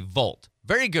 Chevy Volt.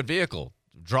 Very good vehicle.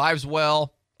 Drives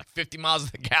well, like 50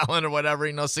 miles a gallon or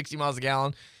whatever, 60 miles a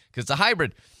gallon because it's a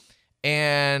hybrid.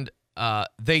 And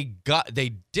they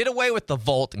did away with the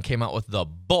Volt and came out with the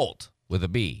Bolt with a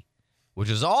B,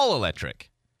 which is all electric.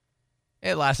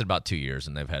 It lasted about 2 years,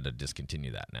 and they've had to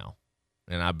discontinue that now.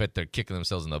 And I bet they're kicking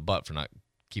themselves in the butt for not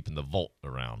keeping the Volt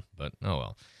around. But, oh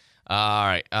well. All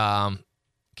right.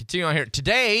 Continue on here.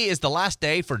 Today is the last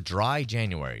day for dry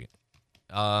January.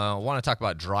 I want to talk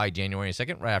about dry January in a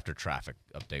second, right after traffic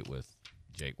update with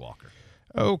Jake Walker.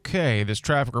 Okay, this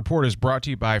traffic report is brought to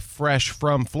you by Fresh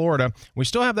from Florida. We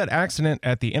still have that accident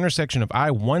at the intersection of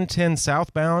I-110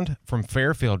 southbound from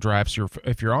Fairfield Drive. So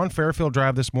if you're on Fairfield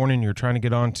Drive this morning, you're trying to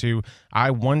get onto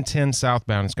I-110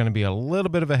 southbound, it's going to be a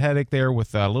little bit of a headache there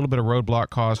with a little bit of roadblock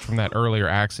caused from that earlier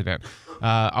accident.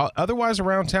 Otherwise,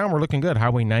 around town, we're looking good.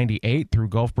 Highway 98 through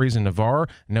Gulf Breeze and Navarre.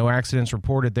 No accidents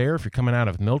reported there. If you're coming out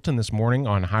of Milton this morning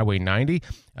on Highway 90,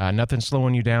 nothing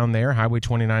slowing you down there. Highway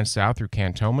 29 south through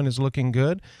Cantonment is looking good.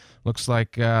 Looks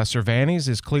like Cervantes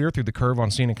is clear through the curve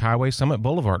on Scenic Highway. Summit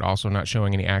Boulevard also not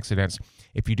showing any accidents.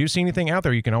 If you do see anything out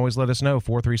there, you can always let us know,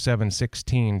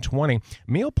 437-1620.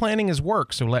 Meal planning is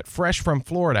work, so let Fresh from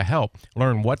Florida help.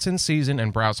 Learn what's in season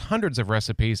and browse hundreds of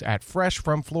recipes at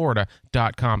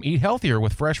freshfromflorida.com. Eat healthier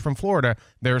with Fresh from Florida.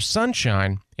 There's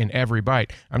sunshine in every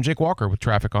bite. I'm Jake Walker with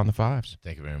Traffic on the Fives.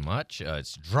 Thank you very much.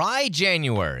 It's dry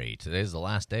January. Today's the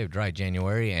last day of dry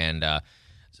January, and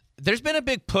there's been a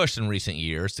big push in recent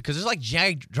years because there's like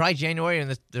dry January,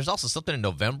 and there's also something in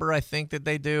November, I think, that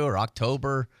they do, or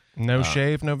October. No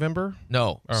shave November?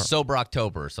 No, sober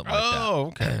October or something like that. Oh,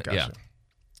 okay. Gotcha.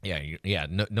 Yeah.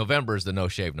 November is the no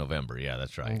shave November. Yeah,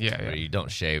 that's right. Yeah. Where you don't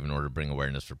shave in order to bring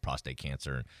awareness for prostate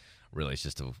cancer. Really, it's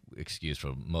just an excuse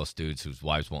for most dudes whose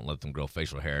wives won't let them grow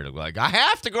facial hair to be like, I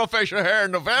have to grow facial hair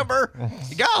in November.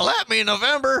 You gotta let me in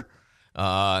November.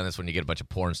 And that's when you get a bunch of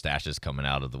porn stashes coming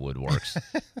out of the woodworks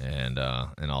and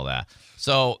all that.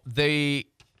 So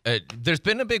there's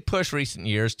been a big push recent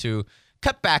years to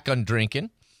cut back on drinking.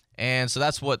 And so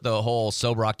that's what the whole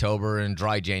Sober October and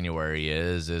Dry January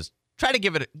is try to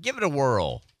give it a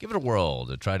whirl. Give it a whirl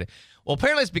to try to. Well,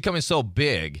 apparently it's becoming so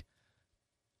big,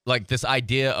 like this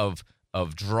idea of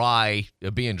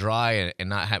being dry and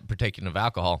not partaking of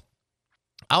alcohol.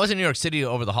 I was in New York City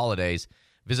over the holidays,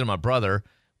 visiting my brother.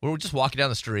 We were just walking down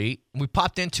the street. And we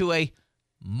popped into a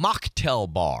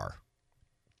mocktail bar.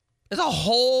 It's a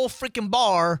whole freaking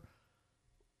bar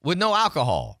with no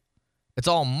alcohol. It's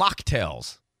all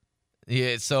mocktails.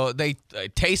 Yeah, so they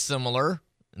taste similar,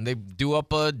 and they do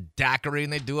up a daiquiri,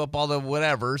 and they do up all the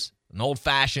whatevers, an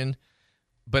old-fashioned,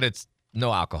 but it's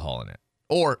no alcohol in it,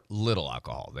 or little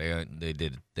alcohol. They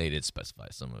did specify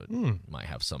some of it might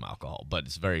have some alcohol, but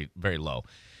it's very, very low.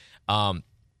 I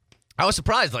was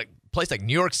surprised, like a place like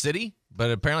New York City,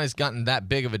 but apparently it's gotten that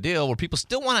big of a deal where people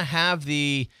still want to have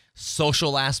the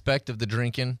social aspect of the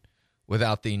drinking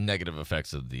without the negative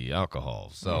effects of the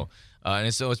alcohol. So,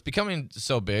 and so it's becoming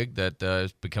so big that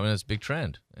it's becoming this big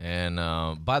trend. And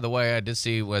by the way, I did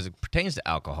see, as it pertains to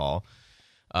alcohol,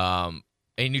 a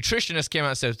nutritionist came out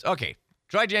and said, okay,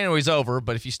 dry January's over,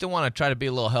 but if you still want to try to be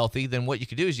a little healthy, then what you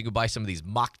could do is you could buy some of these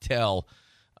mocktail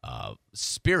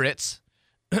spirits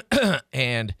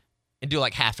and do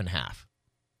like half and half.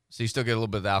 So you still get a little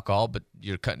bit of alcohol, but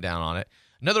you're cutting down on it.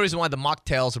 Another reason why the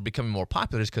mocktails are becoming more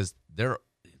popular is because they're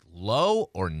low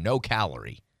or no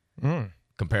calorie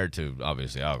compared to,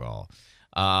 obviously, alcohol.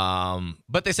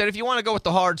 But they said if you want to go with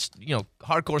the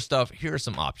hardcore stuff, here are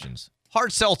some options. Hard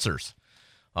seltzers.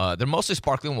 They're mostly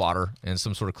sparkling water and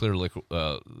some sort of clear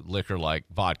liquor like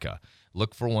vodka.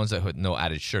 Look for ones that have no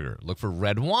added sugar. Look for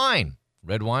red wine.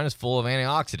 Red wine is full of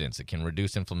antioxidants. It can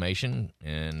reduce inflammation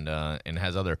and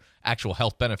has other actual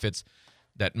health benefits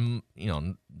that,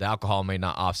 the alcohol may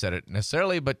not offset it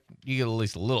necessarily, but you get at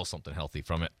least a little something healthy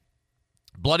from it.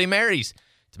 Bloody Marys.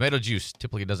 Tomato juice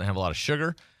typically doesn't have a lot of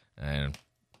sugar. And,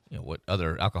 what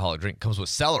other alcoholic drink comes with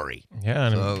celery? Yeah,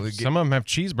 and some of them have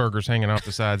cheeseburgers hanging off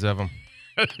the sides of them.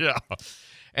 Yeah.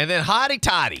 And then hot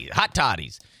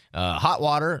toddies. Hot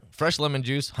water, fresh lemon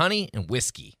juice, honey, and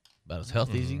whiskey. About as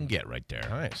healthy as you can get right there.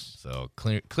 Nice. So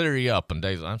clear you up on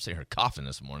days. I'm sitting here coughing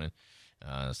this morning,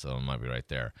 so it might be right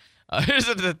there. Here's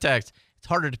the text. It's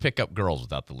harder to pick up girls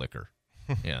without the liquor.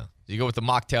 Yeah. You go with the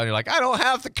mocktail, and you're like, I don't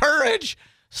have the courage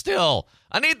still.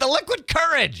 I need the liquid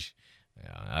courage.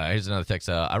 Yeah. Here's another text.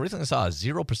 I recently saw a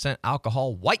 0%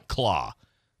 alcohol White Claw.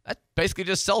 That's basically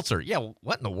just seltzer. Yeah,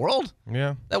 what in the world?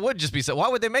 Yeah. That would just be so. Why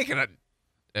would they make it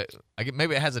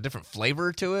maybe it has a different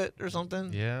flavor to it or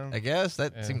something. Yeah, I guess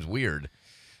that seems weird.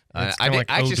 I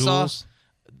actually saw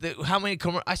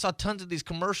I saw tons of these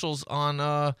commercials on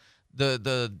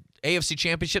the AFC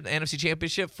Championship, the NFC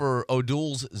Championship for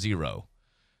O'Doul's Zero,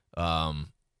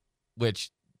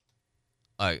 which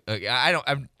I've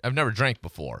never drank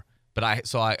before, but I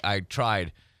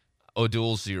tried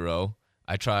O'Doul's Zero.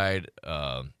 I tried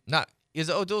Is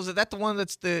it O'Doul's? Is that the one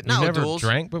that's the... Not O'Doul's. You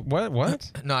never drank? But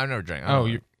what? No, I've never drank. Oh,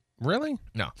 you really?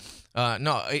 No.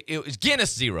 No, it was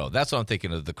Guinness Zero. That's what I'm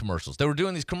thinking of, the commercials. They were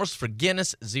doing these commercials for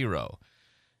Guinness Zero.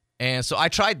 And so I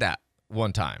tried that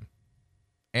one time.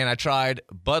 And I tried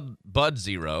Bud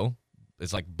Zero.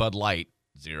 It's like Bud Light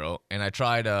Zero. And I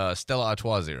tried Stella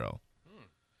Artois Zero.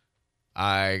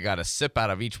 I got a sip out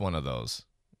of each one of those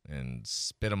and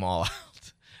spit them all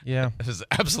out. Yeah. This is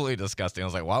absolutely disgusting. I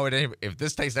was like, why would if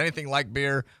this tastes anything like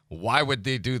beer, why would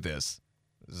they do this?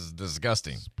 This is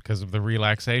disgusting. It's because of the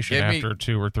relaxation after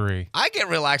 2 or 3. I get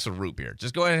relaxed with root beer.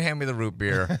 Just go ahead and hand me the root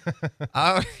beer.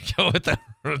 I'll go with the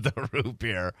root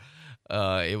beer.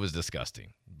 It was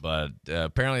disgusting. But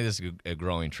apparently this is a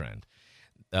growing trend.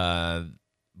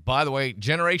 By the way,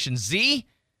 Generation Z,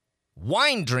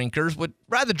 wine drinkers would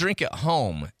rather drink at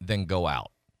home than go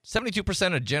out.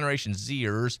 72% of Generation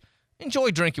Zers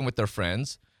enjoy drinking with their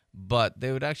friends, but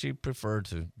they would actually prefer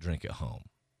to drink at home.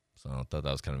 So I thought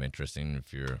that was kind of interesting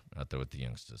if you're out there with the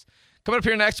youngsters. Coming up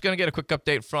here next, going to get a quick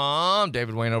update from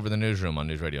David Wayne over the newsroom on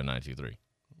News Radio 923.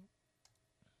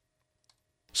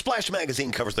 Splash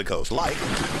Magazine covers the coast like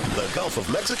the Gulf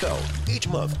of Mexico. Each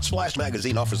month, Splash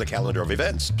Magazine offers a calendar of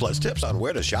events, plus tips on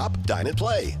where to shop, dine, and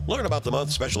play. Learn about the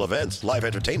month's special events, live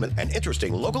entertainment, and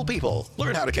interesting local people.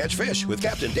 Learn how to catch fish with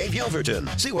Captain Dave Yelverton.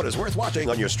 See what is worth watching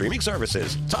on your streaming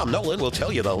services. Tom Nolan will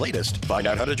tell you the latest. Find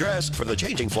out how to dress for the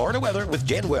changing Florida weather with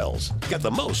Jen Wells. Get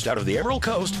the most out of the Emerald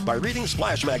Coast by reading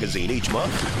Splash Magazine each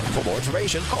month. For more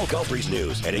information, call Gulf Breeze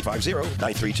News at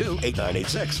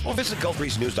 850-932-8986 or visit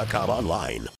gulfbreezenews.com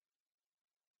online.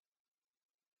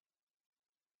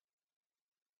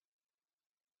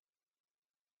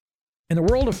 In the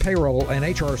world of payroll and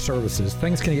HR services,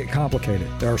 things can get complicated.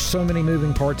 There are so many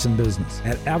moving parts in business.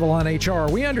 At Avalon HR,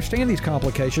 we understand these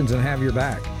complications and have your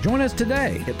back. Join us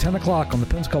today at 10 o'clock on the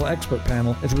Pensacola Expert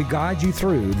Panel as we guide you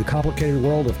through the complicated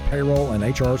world of payroll and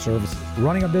HR services.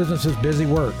 Running a business is busy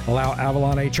work. Allow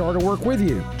Avalon HR to work with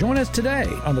you. Join us today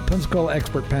on the Pensacola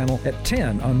Expert Panel at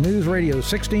 10 on News Radio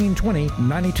 1620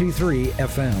 92.3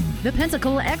 FM. The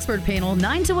Pensacola Expert Panel,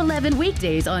 9 to 11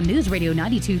 weekdays on News Radio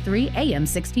 92.3 AM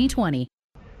 1620.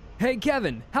 Hey,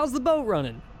 Kevin, how's the boat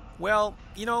running? Well,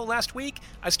 last week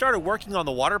I started working on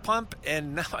the water pump,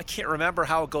 and now I can't remember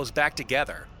how it goes back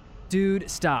together. Dude,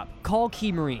 stop. Call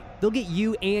Key Marine. They'll get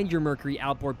you and your Mercury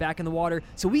outboard back in the water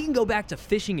so we can go back to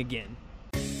fishing again.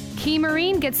 Key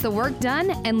Marine gets the work done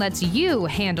and lets you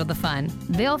handle the fun.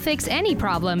 They'll fix any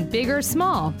problem, big or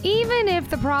small, even if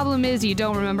the problem is you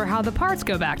don't remember how the parts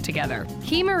go back together.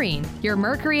 Key Marine, your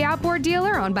Mercury outboard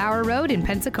dealer on Bower Road in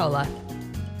Pensacola.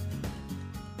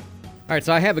 All right,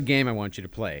 so I have a game I want you to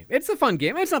play. It's a fun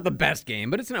game. It's not the best game,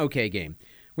 but it's an okay game.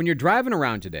 When you're driving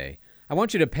around today, I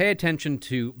want you to pay attention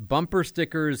to bumper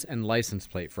stickers and license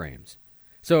plate frames.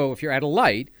 So if you're at a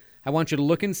light, I want you to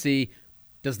look and see,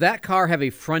 does that car have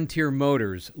a Frontier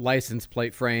Motors license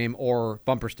plate frame or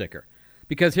bumper sticker?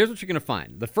 Because here's what you're going to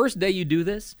find. The first day you do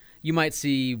this, you might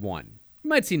see one. You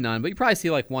might see none, but you probably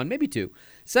see like one, maybe two.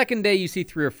 Second day, you see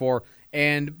 3 or 4.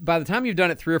 And by the time you've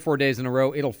done it 3 or 4 days in a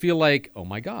row, it'll feel like, oh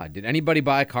my God, did anybody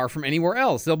buy a car from anywhere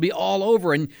else? They'll be all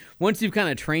over. And once you've kind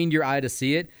of trained your eye to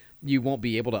see it, you won't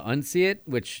be able to unsee it,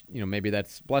 which, maybe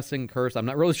that's blessing, curse. I'm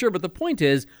not really sure. But the point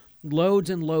is, loads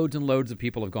and loads and loads of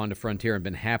people have gone to Frontier and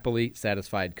been happily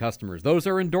satisfied customers. Those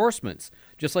are endorsements,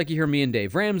 just like you hear me and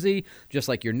Dave Ramsey, just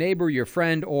like your neighbor, your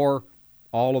friend, or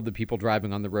all of the people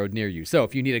driving on the road near you. So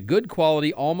if you need a good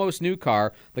quality, almost new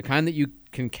car, the kind that you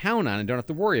can count on and don't have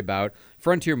to worry about,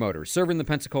 Frontier Motors, serving the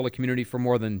Pensacola community for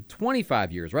more than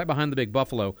 25 years, right behind the Big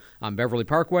Buffalo on Beverly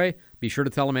Parkway. Be sure to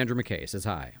tell them Andrew McKay says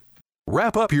hi.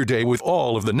 Wrap up your day with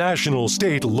all of the national,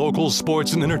 state, local,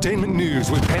 sports, and entertainment news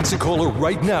with Pensacola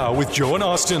Right Now with Joe and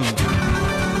Austin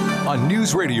on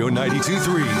News Radio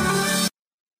 92.3.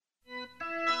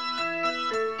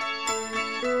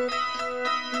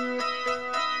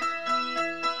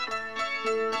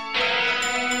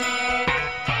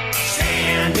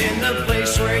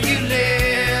 Where you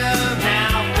live,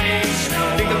 how things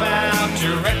go. Think about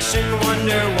direction,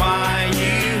 wonder why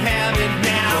you have it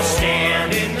now.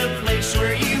 Stand in the place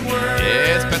where you were.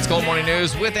 It's Pensacola Morning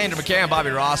News with Andrew McKay and Bobby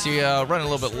Rossi. Running a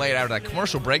little bit late after that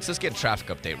commercial breaks. Let's get a traffic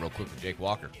update real quick with Jake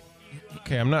Walker.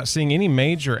 Okay, I'm not seeing any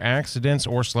major accidents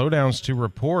or slowdowns to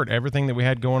report. Everything that we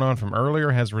had going on from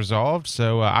earlier has resolved.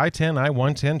 So I-10,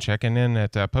 I-110 checking in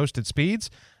at posted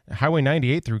speeds. Highway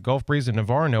 98 through Gulf Breeze and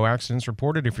Navarre, no accidents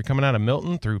reported. If you're coming out of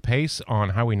Milton through Pace on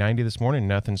Highway 90 this morning,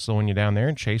 nothing slowing you down there.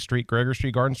 And Chase Street, Gregory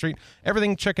Street, Garden Street,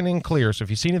 everything checking in clear. So if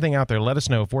you see anything out there, let us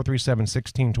know.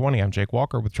 437-1620. I'm Jake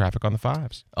Walker with traffic on the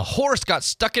 5s. A horse got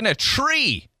stuck in a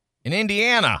tree in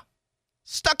Indiana.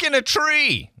 Stuck in a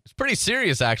tree. It's pretty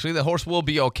serious, actually. The horse will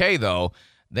be okay, though.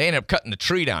 They end up cutting the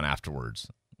tree down afterwards.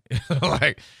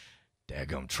 Like,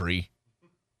 daggum tree.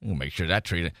 We'll make sure that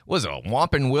tree... Was it a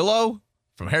whomping willow?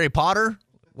 From Harry Potter?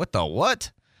 What the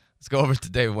what? Let's go over to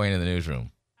David Wayne in the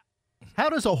newsroom. How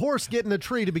does a horse get in a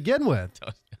tree to begin with?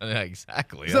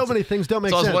 Exactly. So many things don't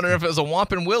make sense. So I was wondering if it was a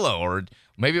whomping willow or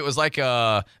maybe it was like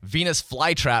a Venus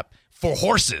flytrap for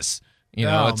horses.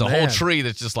 It's a whole tree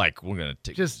that's just like, we're going to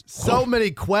take... Just so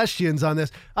many questions on this.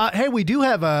 Hey, we do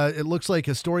have it looks like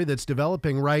a story that's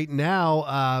developing right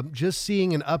now. Just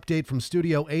seeing an update from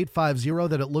Studio 850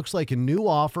 that it looks like a new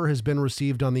offer has been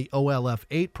received on the OLF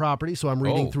 8 property. So I'm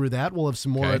reading through that. We'll have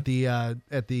some more at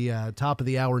the top of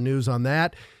the hour news on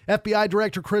that. FBI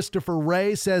Director Christopher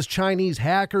Wray says Chinese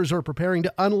hackers are preparing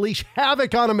to unleash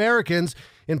havoc on Americans.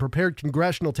 In prepared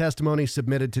congressional testimony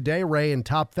submitted today, Wray and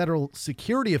top federal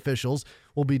security officials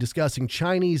will be discussing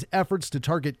Chinese efforts to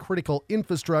target critical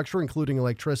infrastructure, including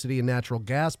electricity and natural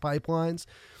gas pipelines.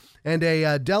 And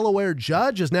a Delaware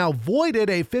judge has now voided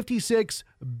a $56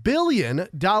 billion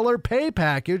pay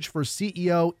package for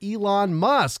CEO Elon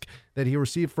Musk that he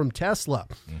received from Tesla.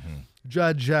 Mm-hmm.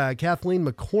 Judge Kathleen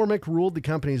McCormick ruled the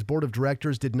company's board of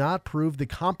directors did not prove the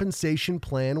compensation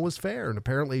plan was fair, and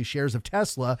apparently shares of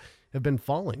Tesla have been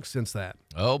falling since that.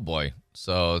 Oh boy!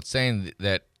 So it's saying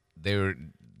that they were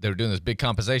doing this big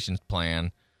compensation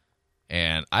plan,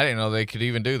 and I didn't know they could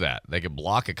even do that. They could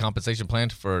block a compensation plan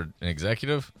for an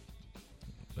executive.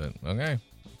 But okay,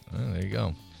 well, there you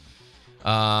go.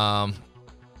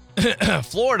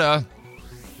 Florida.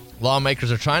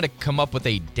 Lawmakers are trying to come up with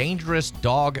a dangerous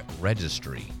dog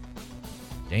registry.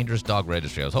 Dangerous dog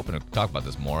registry. I was hoping to talk about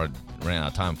this more. I ran out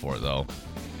of time for it, though.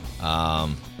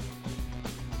 I've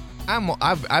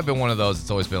been one of those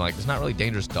that's always been like, there's not really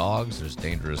dangerous dogs. There's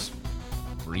dangerous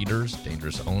breeders,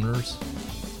 dangerous owners,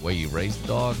 the way you raise the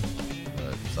dog.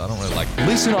 So I don't really like that.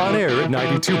 Listen on air at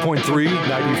 92.3,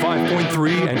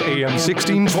 95.3, and AM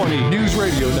 1620. News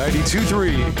Radio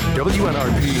 92.3.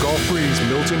 WNRP Gulf Breeze,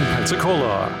 Milton,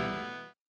 Pensacola.